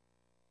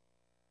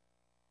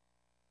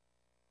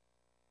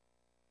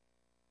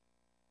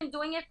been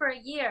doing it for a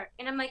year.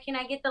 And I'm like, can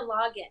I get the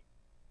login?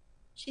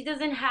 She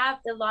doesn't have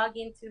the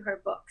login to her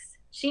books.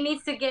 She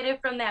needs to get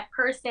it from that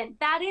person.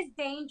 That is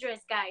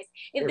dangerous, guys.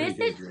 If this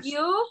is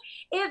you,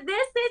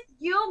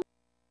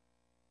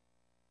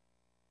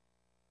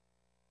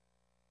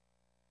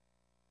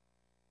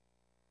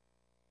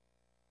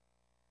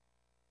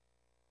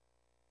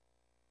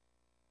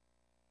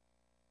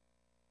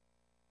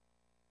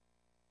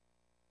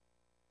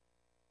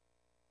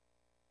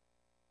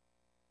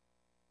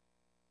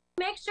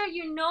 make sure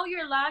you know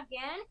your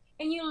login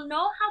and you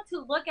know how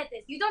to look at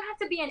this. You don't have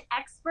to be an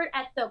expert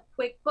at the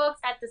QuickBooks,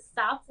 at the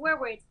software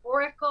where it's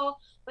Oracle,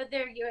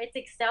 whether it's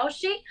Excel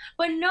sheet,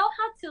 but know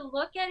how to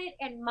look at it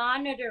and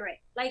monitor it,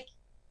 like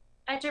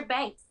at your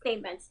bank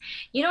statements.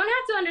 You don't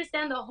have to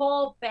understand the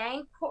whole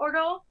bank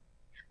portal,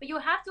 but you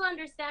have to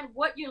understand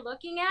what you're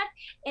looking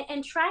at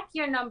and track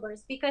your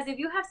numbers. Because if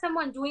you have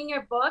someone doing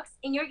your books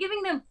and you're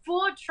giving them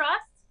full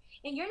trust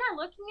and you're not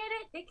looking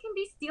at it, they can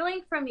be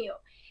stealing from you.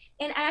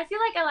 And I feel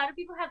like a lot of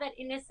people have that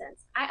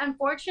innocence.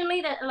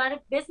 Unfortunately, that a lot of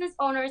business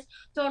owners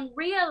don't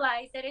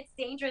realize that it's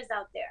dangerous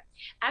out there.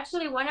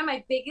 Actually, one of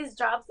my biggest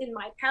jobs in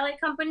my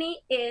pallet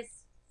company is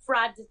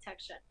fraud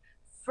detection.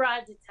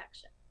 Fraud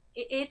detection.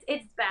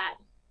 It's bad.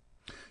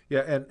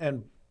 Yeah,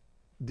 and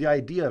the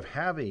idea of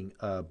having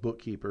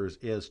bookkeepers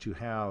is to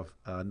have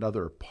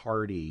another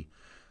party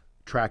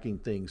tracking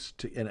things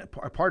and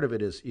a part of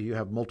it is you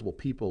have multiple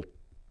people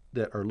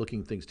that are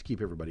looking things to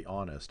keep everybody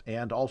honest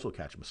and also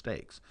catch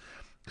mistakes.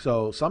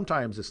 So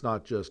sometimes it's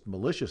not just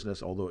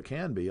maliciousness, although it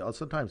can be.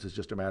 Sometimes it's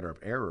just a matter of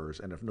errors,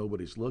 and if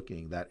nobody's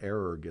looking, that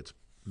error gets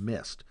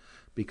missed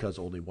because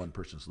only one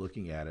person's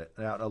looking at it.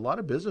 Now, a lot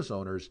of business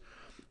owners,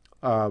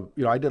 I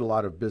did a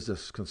lot of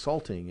business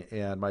consulting,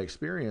 and my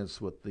experience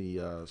with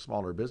the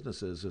smaller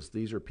businesses is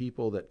these are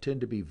people that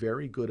tend to be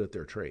very good at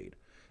their trade,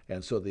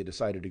 and so they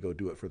decided to go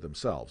do it for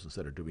themselves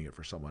instead of doing it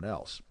for someone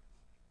else.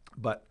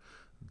 But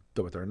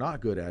what they're not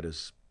good at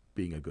is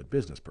being a good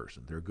business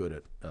person. They're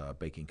good at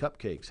baking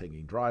cupcakes,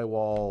 hanging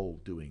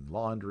drywall, doing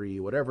laundry,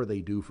 whatever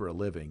they do for a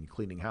living,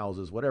 cleaning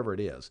houses, whatever it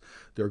is.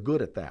 They're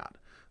good at that.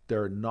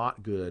 They're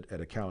not good at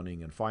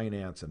accounting and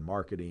finance and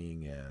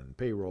marketing and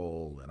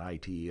payroll and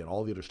IT and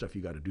all the other stuff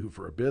you got to do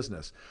for a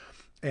business.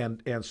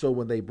 And so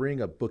when they bring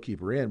a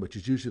bookkeeper in, which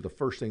is usually the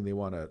first thing they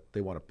want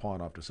to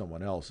pawn off to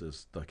someone else,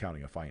 is the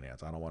accounting and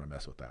finance. I don't want to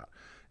mess with that.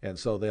 And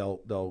so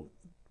they'll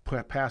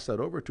pass that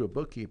over to a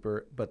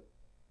bookkeeper, but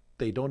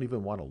they don't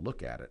even want to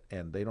look at it,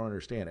 and they don't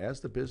understand. As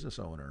the business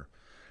owner,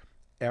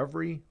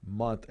 every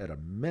month at a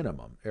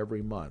minimum,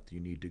 every month you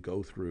need to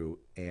go through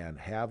and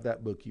have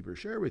that bookkeeper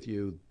share with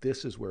you,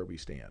 this is where we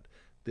stand.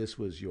 This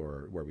was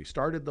where we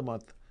started the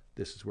month.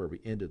 This is where we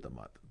ended the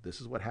month.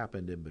 This is what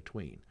happened in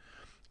between.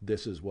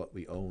 This is what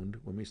we owned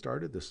when we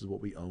started. This is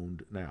what we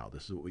owned now.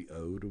 This is what we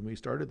owed when we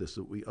started. This is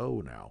what we owe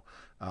now.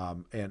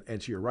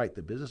 And so you're right.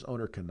 The business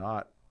owner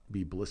cannot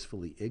be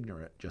blissfully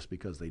ignorant just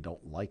because they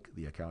don't like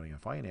the accounting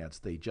and finance.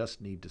 They just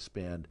need to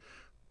spend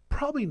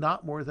probably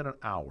not more than an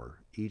hour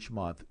each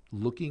month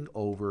looking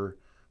over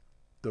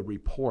the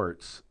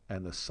reports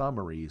and the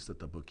summaries that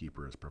the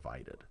bookkeeper has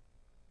provided.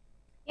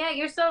 Yeah,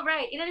 you're so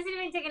right. It doesn't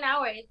even take an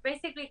hour. It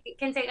basically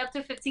can take up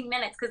to 15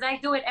 minutes because I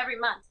do it every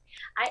month.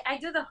 I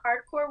do the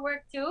hardcore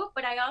work too,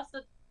 but I also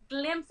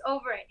glimpse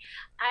over it.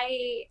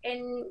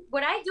 And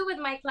what I do with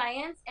my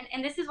clients,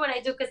 and this is what I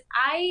do, because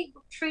I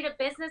treat a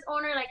business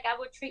owner like I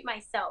would treat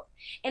myself.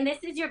 And this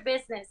is your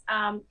business.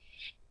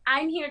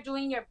 I'm here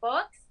doing your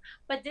books,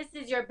 but this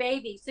is your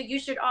baby. So you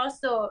should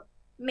also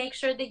make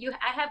sure that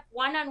I have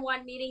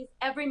one-on-one meetings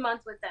every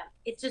month with them.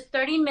 It's just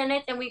 30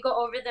 minutes and we go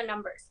over the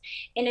numbers.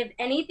 And if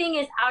anything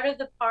is out of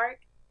the park,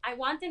 I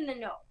want them to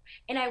know,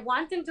 and I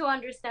want them to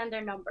understand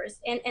their numbers.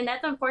 And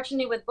that's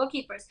unfortunately with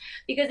bookkeepers,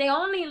 because they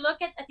only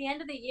look at the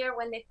end of the year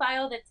when they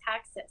file the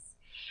taxes.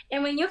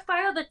 And when you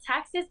file the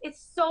taxes,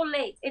 it's so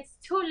late. It's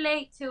too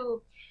late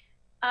to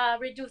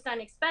reduce on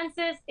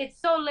expenses.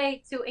 It's so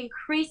late to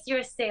increase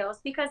your sales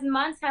because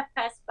months have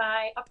passed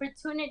by,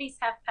 opportunities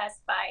have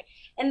passed by.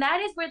 And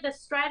that is where the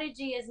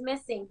strategy is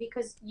missing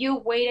because you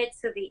waited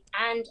to the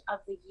end of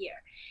the year.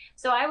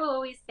 So I will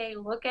always say,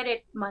 look at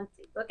it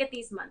monthly. Look at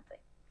these monthly.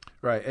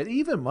 Right, and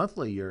even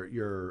monthly,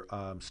 you're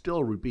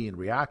still being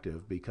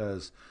reactive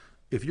because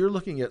if you're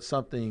looking at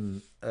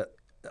something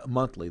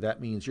monthly,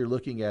 that means you're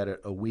looking at it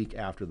a week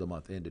after the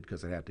month ended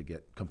because it had to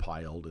get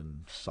compiled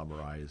and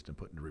summarized and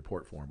put into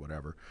report form,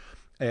 whatever.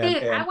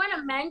 Steve, I want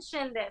to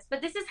mention this,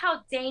 but this is how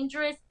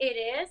dangerous it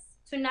is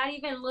to not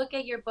even look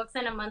at your books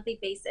on a monthly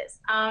basis.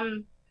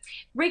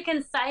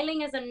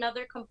 Reconciling is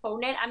another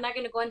component. I'm not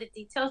going to go into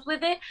details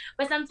with it,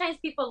 but sometimes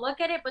people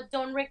look at it but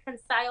don't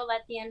reconcile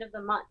at the end of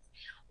the month.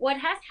 What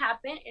has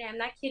happened, and I'm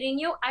not kidding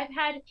you, I've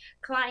had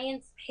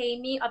clients pay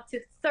me up to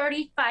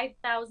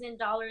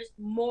 $35,000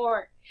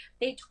 more.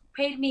 They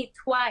paid me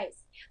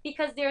twice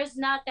because there's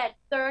not that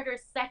third or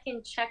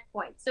second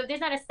checkpoint. So if there's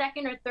not a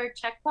second or third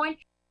checkpoint,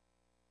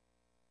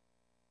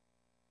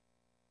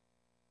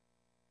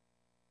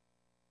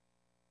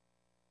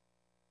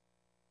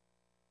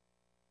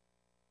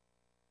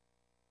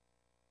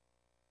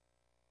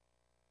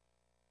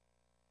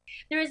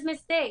 there is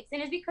mistakes,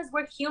 and it's because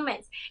we're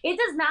humans. It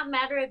does not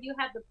matter if you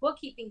have the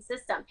bookkeeping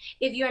system.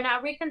 If you're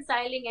not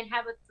reconciling and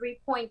have a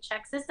 3-point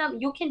check system,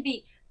 you can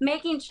be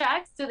making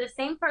checks to the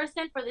same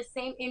person for the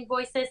same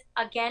invoices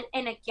again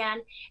and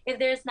again if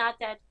there's not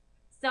that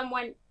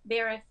someone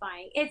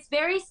verifying. It's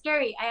very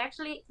scary. I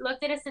actually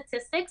looked at the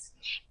statistics.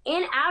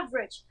 In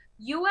average,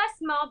 U.S.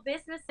 small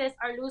businesses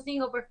are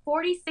losing over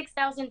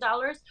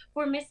 $46,000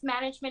 for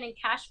mismanagement and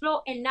cash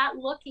flow and not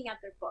looking at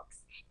their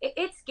books.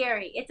 It's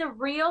scary. It's a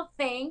real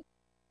thing.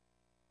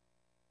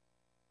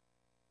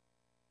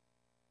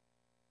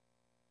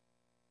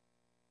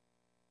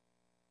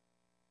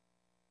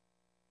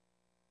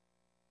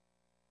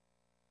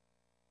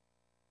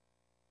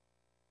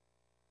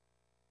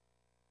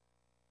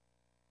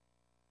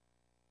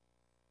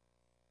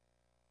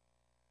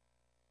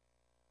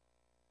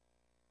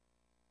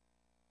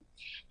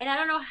 And I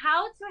don't know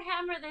how to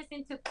hammer this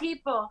into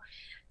people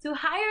to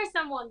hire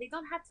someone. They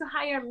don't have to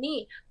hire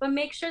me, but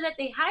make sure that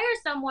they hire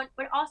someone,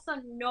 but also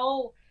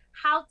know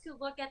how to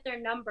look at their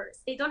numbers.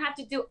 They don't have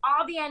to do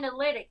all the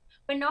analytics,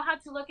 but know how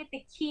to look at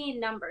the key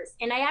numbers.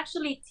 And I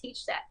actually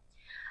teach that.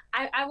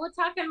 I will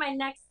talk in my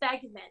next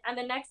segment. On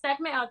the next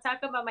segment, I'll talk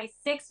about my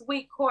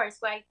 6-week course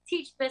where I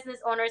teach business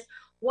owners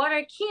what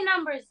are key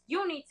numbers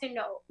you need to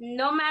know,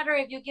 no matter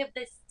if you give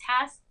this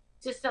task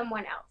to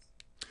someone else.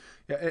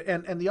 Yeah,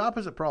 and the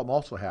opposite problem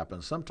also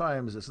happens.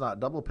 Sometimes it's not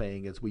double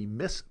paying, it's we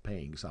miss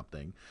paying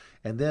something.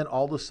 And then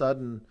all of a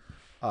sudden,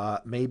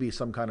 maybe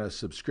some kind of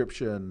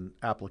subscription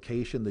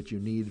application that you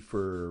need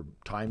for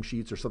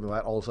timesheets or something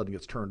like that all of a sudden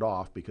gets turned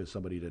off because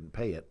somebody didn't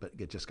pay it, but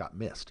it just got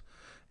missed.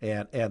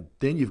 And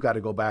then you've got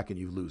to go back and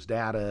you lose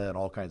data and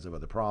all kinds of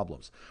other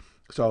problems.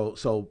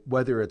 So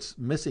whether it's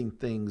missing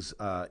things,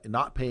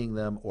 not paying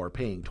them, or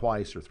paying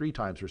twice or 3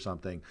 times for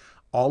something,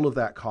 all of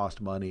that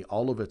cost money,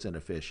 all of it's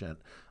inefficient.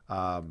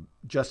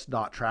 Just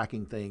not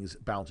tracking things,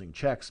 bouncing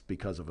checks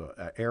because of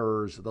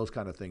errors, those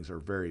kind of things are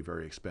very,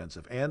 very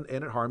expensive. And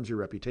it harms your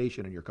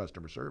reputation and your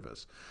customer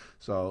service.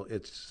 So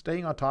it's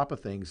staying on top of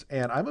things.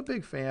 And I'm a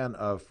big fan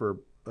of, for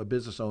a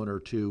business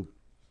owner, to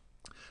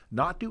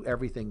not do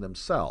everything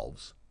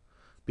themselves,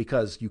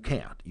 because you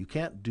can't. You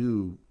can't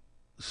do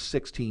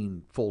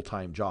 16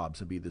 full-time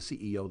jobs and be the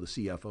CEO, the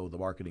CFO, the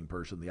marketing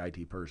person, the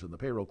IT person, the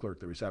payroll clerk,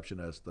 the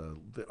receptionist.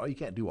 You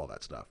can't do all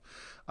that stuff,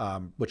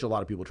 which a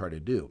lot of people try to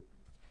do.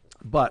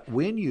 But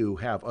when you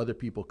have other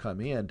people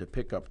come in to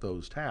pick up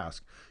those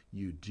tasks,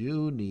 you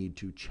do need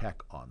to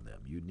check on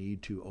them. You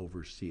need to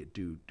oversee it,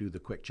 do the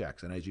quick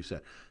checks. And as you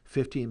said,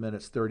 15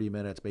 minutes, 30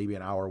 minutes, maybe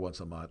an hour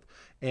once a month.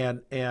 And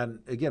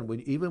again,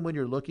 even when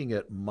you're looking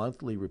at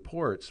monthly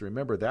reports,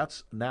 remember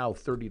that's now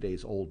 30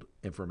 days old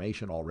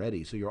information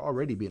already. So you're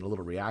already being a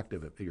little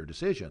reactive at your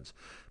decisions.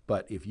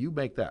 But if you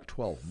make that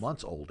 12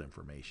 months old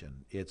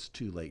information, it's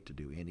too late to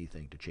do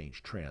anything to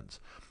change trends.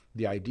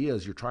 The idea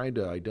is you're trying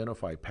to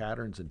identify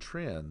patterns and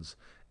trends,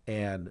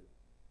 and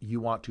you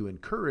want to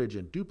encourage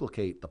and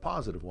duplicate the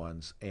positive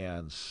ones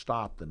and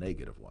stop the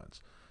negative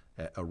ones.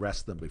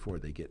 Arrest them before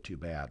they get too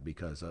bad,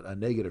 because a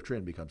negative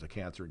trend becomes a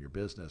cancer in your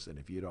business, and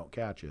if you don't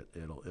catch it,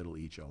 it'll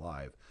eat you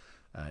alive,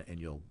 and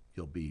you'll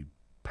be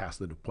past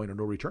the point of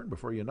no return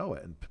before you know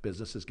it, and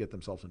businesses get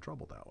themselves in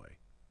trouble that way.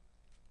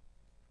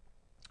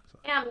 So.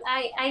 Yeah,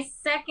 I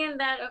second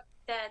that.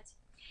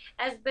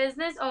 As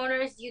business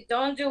owners, you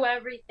don't do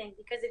everything,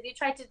 because if you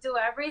try to do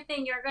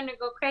everything, you're going to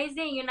go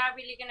crazy and you're not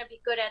really going to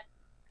be good at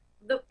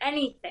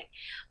anything.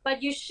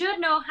 But you should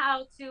know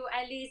how to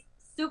at least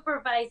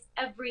supervise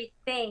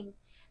everything,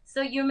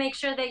 so you make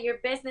sure that your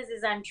business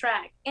is on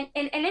track. And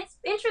it's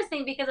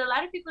interesting because a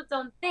lot of people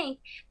don't think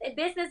that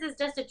business is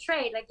just a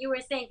trade. Like you were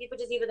saying, people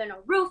just either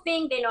know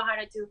roofing, they know how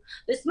to do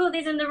the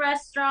smoothies in the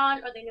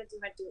restaurant, or they know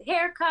how to do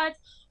haircuts,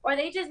 or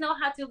they just know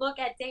how to look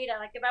at data.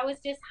 Like if I was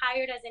just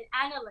hired as an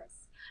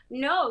analyst,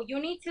 no, you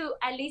need to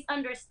at least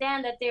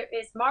understand that there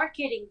is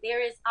marketing, there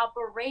is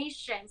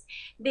operations,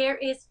 there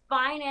is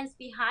finance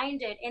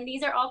behind it. And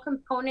these are all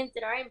components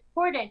that are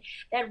important,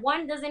 that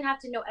one doesn't have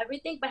to know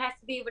everything, but has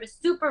to be able to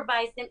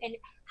supervise them and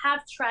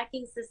have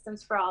tracking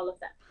systems for all of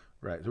them.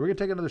 Right. So we're going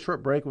to take another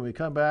short break. When we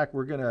come back,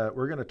 we're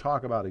going to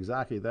talk about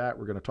exactly that.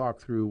 We're going to talk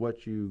through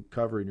what you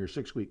cover in your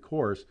 6-week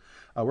course.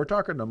 We're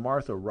talking to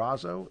Martha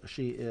Razzo.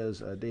 She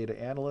is a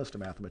data analyst, a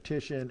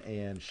mathematician,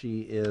 and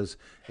she is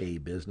a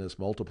business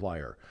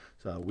multiplier.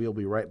 So we'll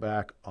be right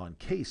back on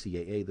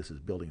KCAA. This is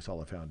Building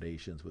Solid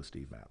Foundations with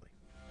Steve Matley.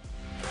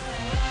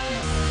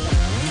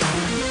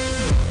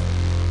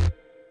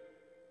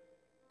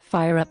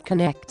 FireUp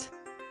Connect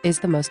is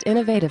the most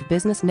innovative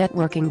business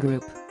networking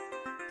group,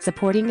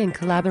 supporting and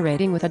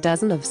collaborating with a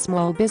dozen of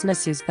small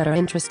businesses that are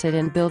interested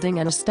in building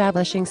and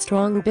establishing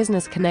strong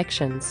business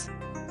connections,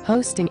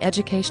 hosting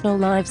educational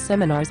live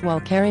seminars while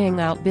carrying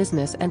out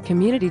business and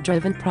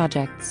community-driven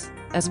projects,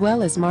 as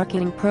well as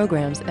marketing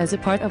programs as a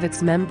part of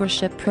its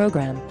membership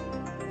program.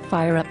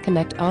 FireUp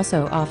Connect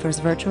also offers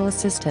virtual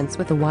assistance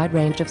with a wide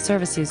range of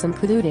services,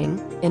 including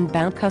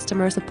inbound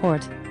customer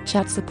support,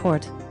 chat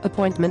support,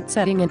 appointment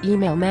setting and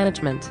email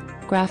management,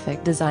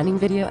 graphic designing,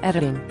 video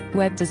editing,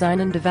 web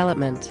design and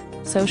development,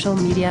 social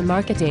media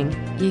marketing,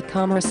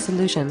 e-commerce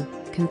solution,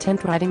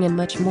 content writing, and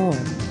much more.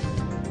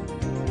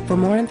 For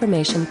more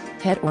information,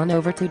 head on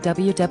over to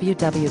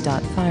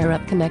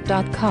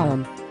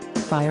www.fireupconnect.com.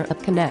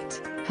 FireUp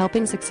Connect,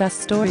 helping success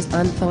stories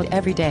unfold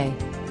every day.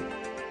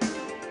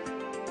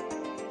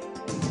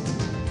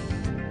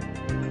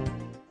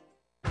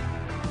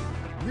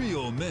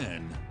 Real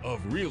men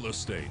of real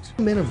estate.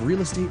 Men of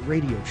Real Estate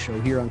radio show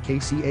here on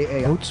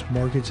KCAA. Boats,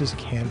 mortgages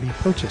can be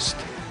purchased.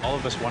 All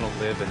of us want to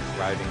live in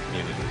thriving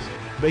communities.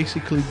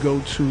 Basically,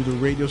 go to the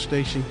radio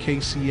station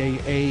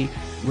KCAA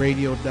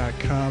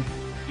radio.com.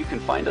 You can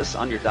find us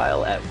on your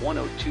dial at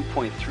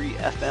 102.3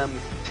 FM,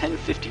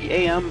 1050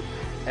 AM,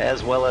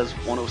 as well as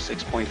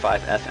 106.5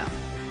 FM.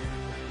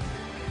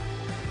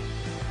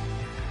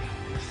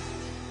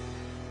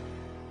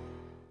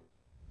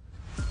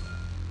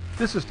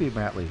 This is Steve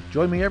Matley.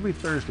 Join me every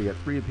Thursday at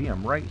 3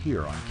 p.m. right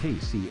here on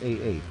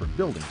KCAA for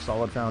Building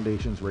Solid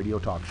Foundations radio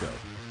talk show.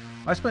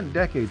 I spent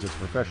decades as a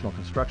professional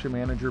construction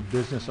manager,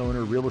 business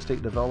owner, real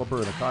estate developer,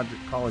 and a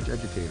college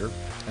educator,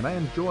 and I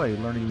enjoy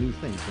learning new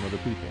things from other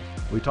people.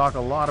 We talk a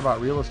lot about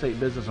real estate,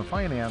 business, and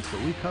finance, but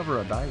we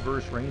cover a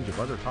diverse range of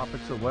other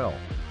topics as well.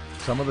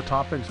 Some of the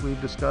topics we've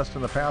discussed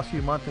in the past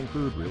few months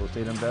include real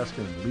estate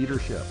investing,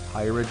 leadership,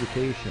 higher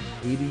education,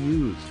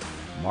 ADUs,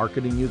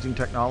 marketing using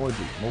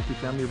technology,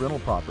 multifamily rental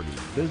properties,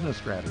 business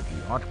strategy,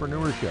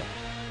 entrepreneurship.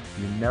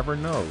 You never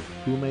know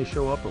who may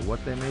show up or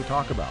what they may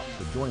talk about.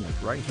 So join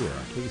us right here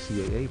on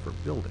KCAA for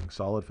Building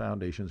Solid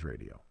Foundations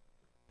Radio.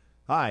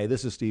 Hi,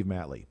 this is Steve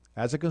Matley.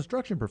 As a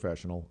construction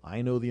professional,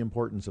 I know the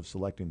importance of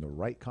selecting the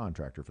right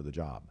contractor for the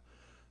job.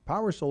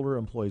 Power Solar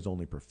employs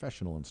only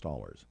professional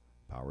installers.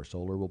 Power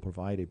Solar will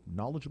provide a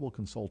knowledgeable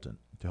consultant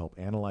to help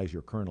analyze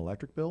your current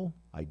electric bill,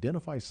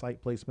 identify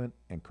site placement,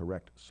 and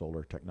correct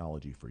solar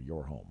technology for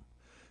your home.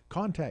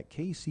 Contact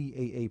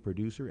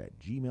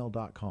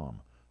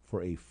kcaaproducer@gmail.com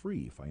for a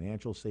free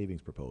financial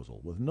savings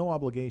proposal with no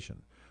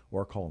obligation,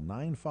 or call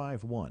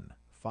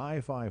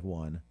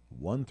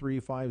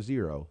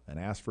 951-551-1350 and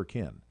ask for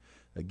Ken.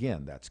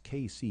 Again, that's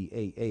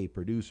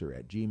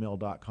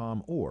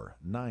kcaaproducer@gmail.com or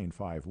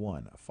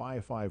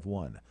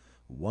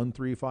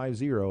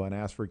 951-551-1350 and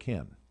ask for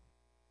Ken.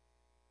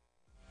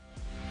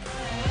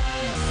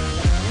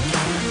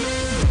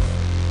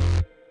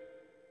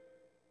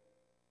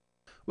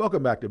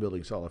 Welcome back to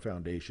Building Solid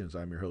Foundations.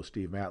 I'm your host,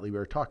 Steve Matley.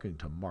 We're talking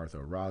to Martha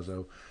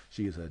Razzo.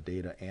 She is a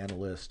data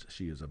analyst.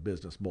 She is a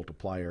business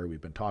multiplier. We've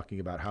been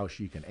talking about how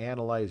she can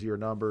analyze your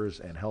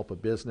numbers and help a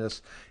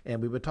business.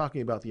 And we've been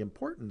talking about the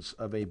importance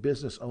of a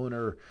business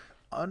owner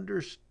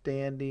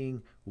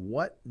understanding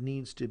what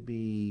needs to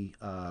be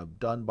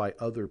done by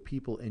other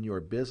people in your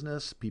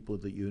business, people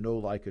that you know,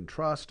 like, and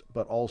trust,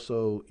 but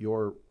also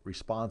your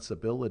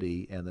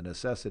responsibility and the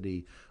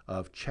necessity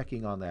of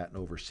checking on that and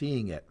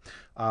overseeing it.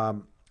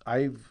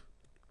 I've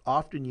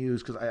often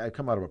used, because I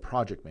come out of a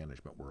project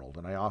management world,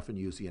 and I often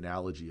use the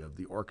analogy of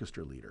the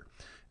orchestra leader.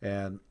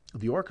 And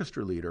the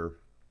orchestra leader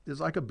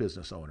is like a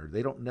business owner.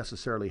 They don't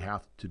necessarily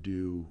have to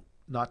do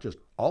not just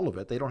all of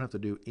it. They don't have to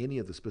do any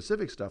of the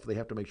specific stuff. They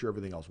have to make sure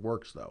everything else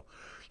works, though.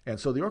 And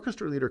so the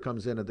orchestra leader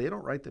comes in, and they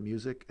don't write the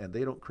music, and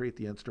they don't create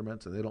the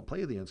instruments, and they don't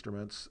play the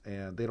instruments,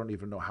 and they don't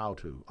even know how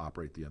to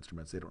operate the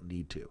instruments. They don't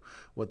need to.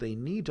 What they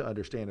need to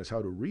understand is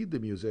how to read the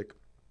music,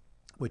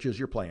 which is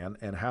your plan,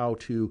 and how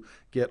to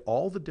get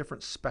all the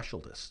different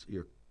specialists,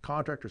 your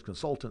contractors,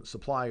 consultants,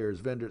 suppliers,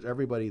 vendors,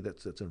 everybody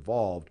that's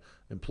involved,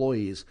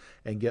 employees,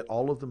 and get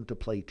all of them to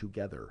play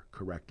together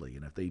correctly.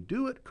 And if they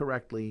do it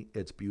correctly,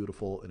 it's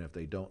beautiful, and if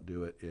they don't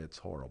do it, it's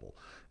horrible.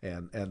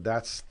 And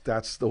that's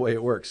the way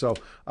it works. So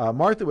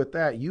Martha, with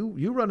that,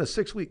 you run a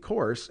 6-week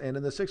course, and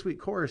in the 6-week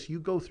course, you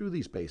go through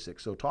these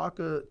basics. So talk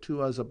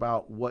to us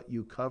about what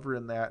you cover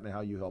in that and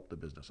how you help the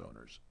business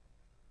owners.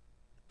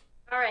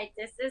 All right,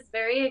 this is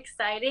very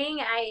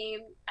exciting. I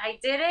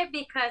did it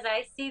because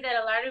I see that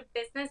a lot of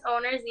business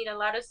owners need a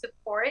lot of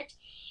support.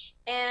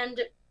 And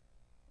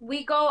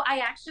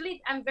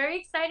I'm very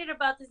excited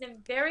about this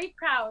and very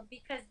proud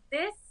because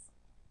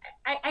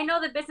I know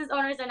the business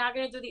owners are not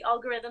going to do the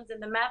algorithms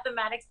and the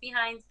mathematics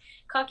behind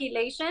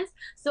calculations.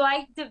 So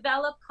I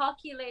developed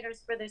calculators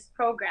for this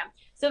program.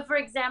 So for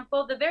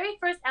example, the very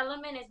first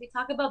element is we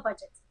talk about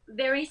budgets.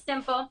 Very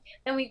simple.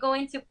 Then we go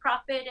into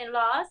profit and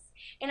loss.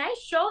 And I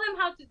show them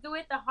how to do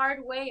it the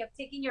hard way of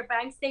taking your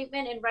bank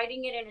statement and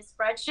writing it in a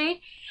spreadsheet.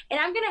 And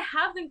I'm going to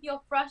have them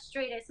feel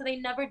frustrated so they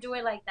never do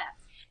it like that.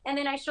 And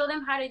then I show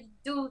them how to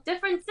do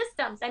different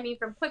systems. I mean,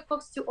 from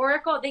QuickBooks to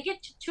Oracle, they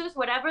get to choose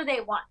whatever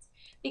they want.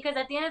 Because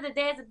at the end of the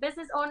day, as a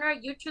business owner,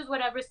 you choose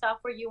whatever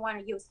software you want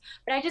to use.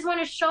 But I just want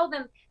to show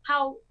them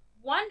how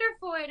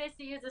wonderful it is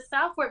to use the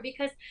software,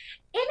 because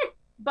in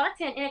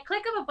a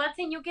click of a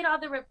button, you get all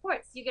the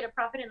reports. You get a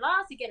profit and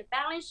loss, you get a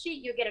balance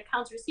sheet, you get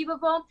accounts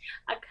receivable,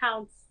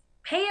 accounts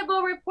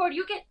payable report.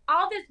 You get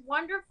all these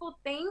wonderful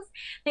things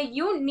that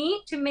you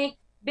need to make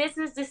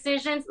business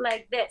decisions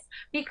like this.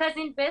 Because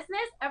in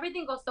business,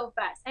 everything goes so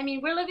fast. I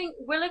mean, we're living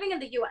in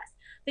the US.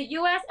 The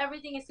US,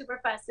 everything is super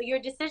fast. So your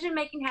decision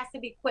making has to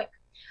be quick.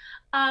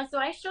 So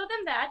I show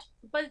them that,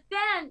 but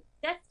then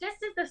that's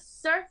just the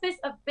surface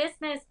of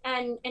business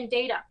and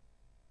data.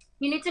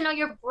 You need to know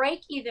your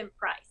break-even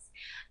price.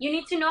 You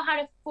need to know how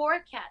to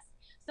forecast.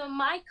 So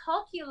my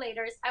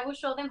calculators, I will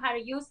show them how to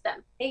use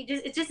them.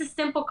 It's just a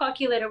simple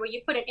calculator where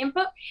you put an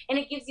input and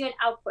it gives you an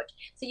output.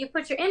 So you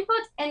put your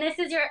inputs, and this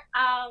is your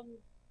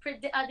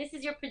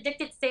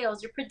predicted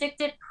sales, your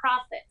predicted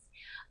profits.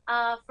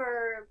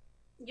 For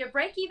your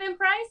break-even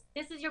price,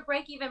 this is your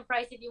break-even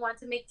price if you want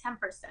to make 10%.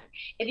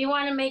 If you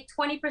want to make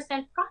 20%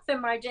 profit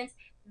margins,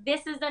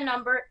 this is the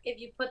number if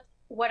you put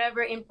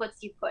whatever inputs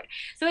you put.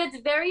 So it's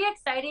very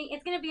exciting.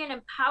 It's going to be an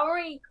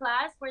empowering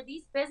class where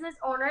these business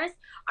owners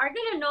are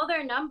going to know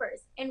their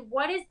numbers. And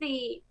what is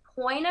the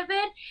point of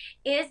it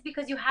is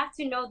because you have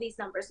to know these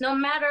numbers. No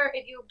matter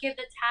if you give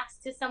the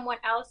task to someone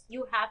else,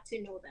 you have to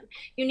know them.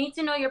 You need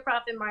to know your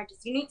profit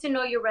margins. You need to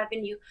know your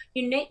revenue.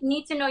 You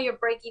need to know your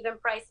break-even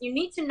price. You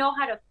need to know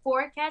how to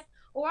forecast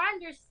or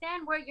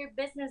understand where your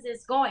business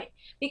is going.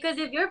 Because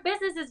if your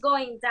business is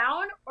going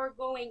down or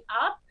going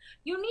up,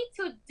 you need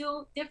to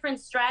do different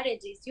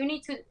strategies. You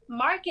need to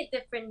market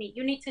differently.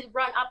 You need to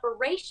run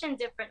operation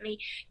differently.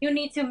 You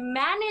need to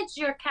manage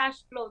your cash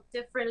flow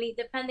differently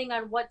depending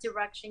on what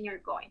direction you're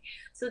going.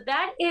 So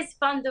that is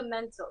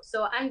fundamental.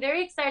 So I'm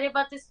very excited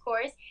about this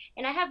course,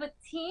 and I have a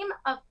team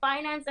of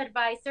finance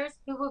advisors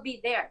who will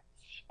be there.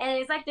 And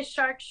it's like the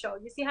shark show.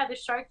 You see how the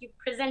shark, you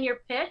present your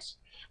pitch?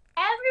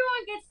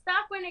 Everyone gets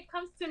stuck when it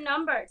comes to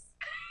numbers.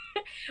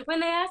 When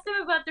they ask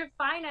them about their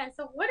finance,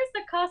 so what is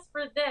the cost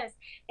for this?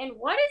 And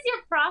what is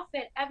your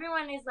profit?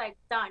 Everyone is like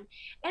done.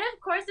 And of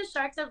course, the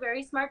sharks are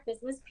very smart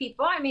business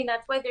people. I mean,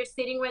 that's why they're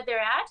sitting where they're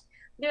at.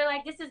 They're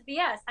like, this is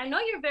BS. I know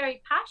you're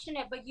very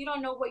passionate, but you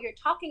don't know what you're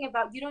talking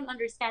about. You don't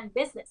understand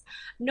business.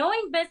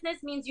 Knowing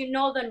business means you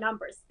know the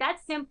numbers.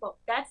 That's simple.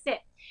 That's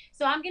it.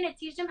 So I'm going to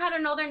teach them how to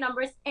know their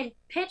numbers and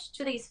pitch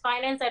to these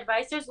finance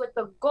advisors with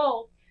the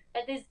goal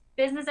that these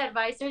business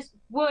advisors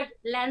would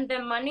lend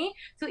them money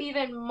to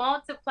even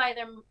multiply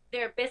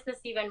their business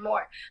even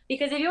more.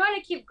 Because if you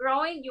want to keep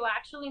growing, you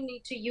actually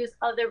need to use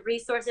other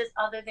resources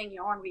other than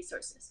your own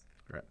resources.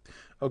 Right.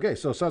 Okay,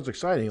 so it sounds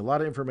exciting. A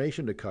lot of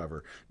information to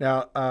cover.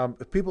 Now,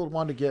 if people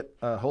want to get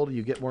hold of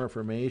you, get more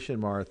information,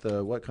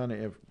 Martha, what kind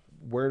of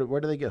where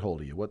do they get hold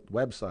of you? What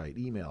website,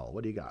 email?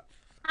 What do you got?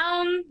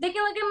 They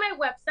can look at my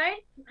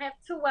website. I have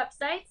two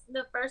websites.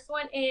 The first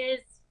one is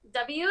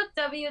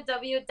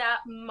www.martha,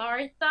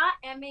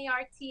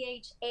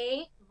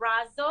 M-A-R-T-H-A,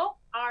 Razzo,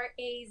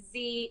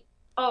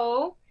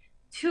 R-A-Z-O,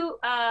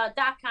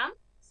 .com.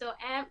 So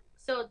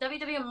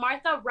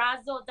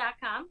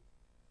www.martharazzo.com,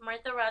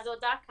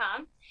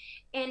 martharazzo.com.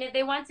 And if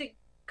they want to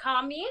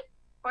call me,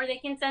 or they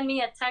can send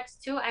me a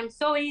text too, I'm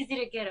so easy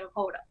to get a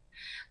hold of.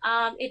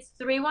 It's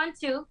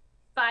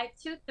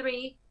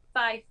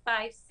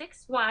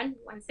 312-523-5561.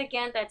 Once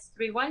again, that's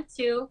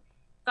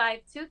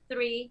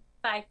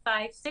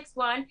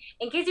 312-523-5561.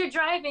 In case you're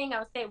driving,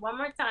 I'll say it one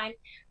more time,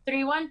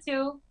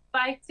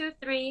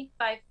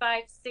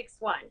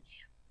 312-523-5561.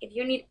 If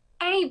you need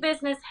any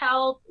business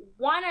help,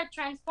 want to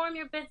transform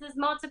your business,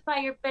 multiply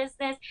your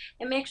business,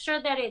 and make sure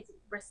that it's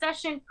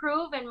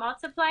recession-proof and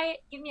multiply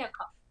it, give me a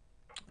call.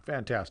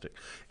 Fantastic.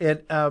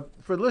 And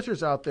for the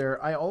listeners out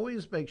there, I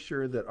always make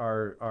sure that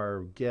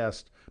our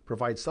guest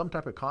provides some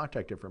type of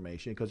contact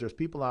information, because there's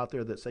people out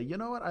there that say, you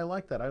know what, I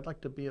like that. I'd like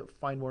to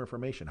find more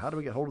information. How do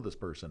we get hold of this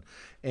person?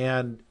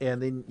 And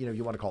then,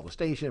 you want to call the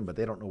station, but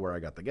they don't know where I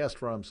got the guest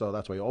from. So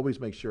that's why I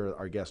always make sure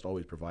our guests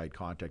always provide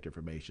contact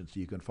information so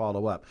you can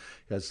follow up.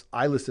 Because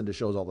I listen to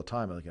shows all the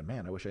time. I'm like,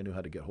 man, I wish I knew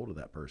how to get hold of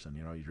that person.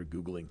 You're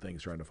Googling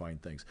things, trying to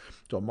find things.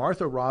 So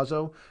Martha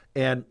Razzo,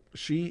 and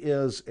she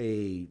is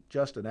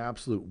just an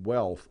absolute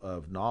wealth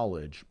of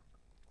knowledge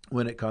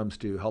when it comes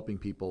to helping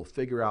people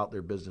figure out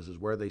their businesses,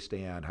 where they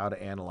stand, how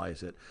to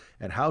analyze it,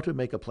 and how to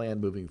make a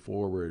plan moving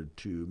forward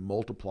to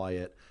multiply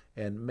it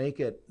and make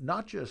it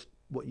not just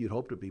what you'd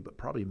hope to be, but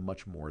probably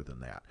much more than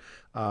that.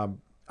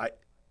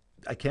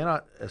 I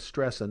cannot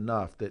stress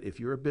enough that if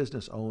you're a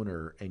business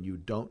owner and you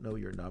don't know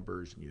your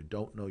numbers and you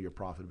don't know your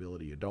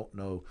profitability, you don't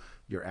know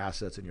your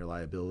assets and your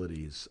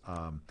liabilities,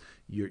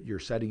 you're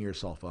setting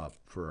yourself up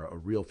for a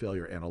real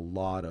failure and a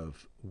lot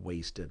of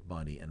wasted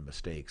money and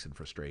mistakes and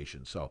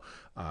frustration. So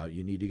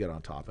you need to get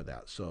on top of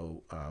that.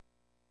 So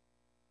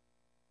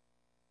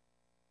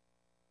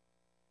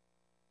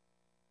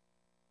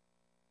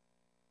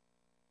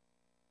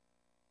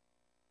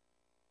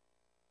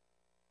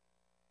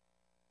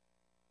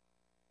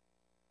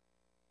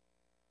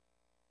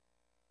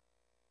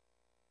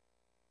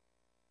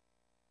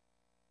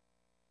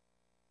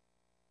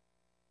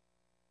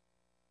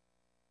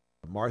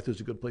Martha's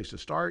a good place to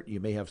start. You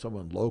may have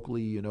someone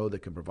locally,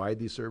 that can provide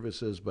these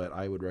services, but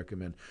I would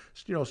recommend,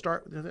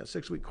 start that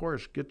 6-week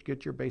course.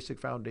 Get your basic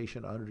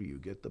foundation under you.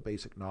 Get the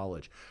basic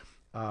knowledge.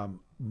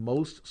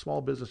 Most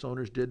small business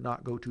owners did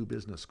not go to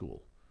business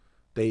school.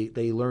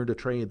 They learned a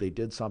trade, they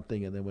did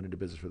something, and then went into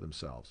business for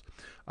themselves.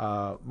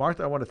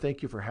 Martha, I want to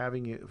thank you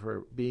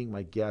for being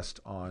my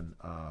guest on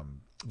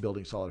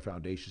Building Solid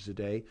Foundations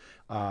today.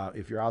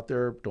 If you're out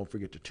there, don't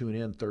forget to tune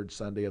in third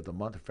Sunday of the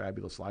month,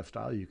 Fabulous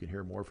Lifestyle. You can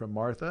hear more from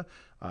Martha.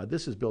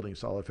 This is Building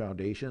Solid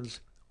Foundations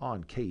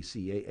on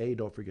KCAA.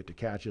 Don't forget to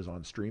catch us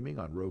on streaming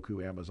on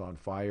Roku, Amazon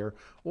Fire,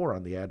 or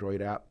on the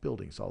Android app,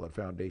 Building Solid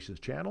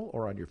Foundations channel,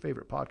 or on your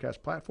favorite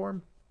podcast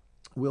platform.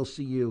 We'll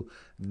see you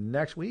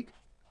next week.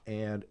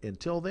 And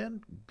until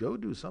then, go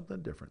do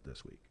something different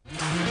this week.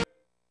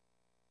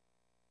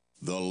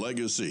 The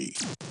Legacy.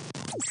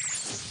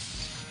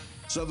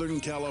 Southern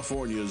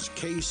California's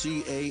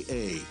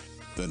KCAA,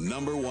 the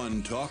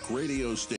 #1 talk radio station.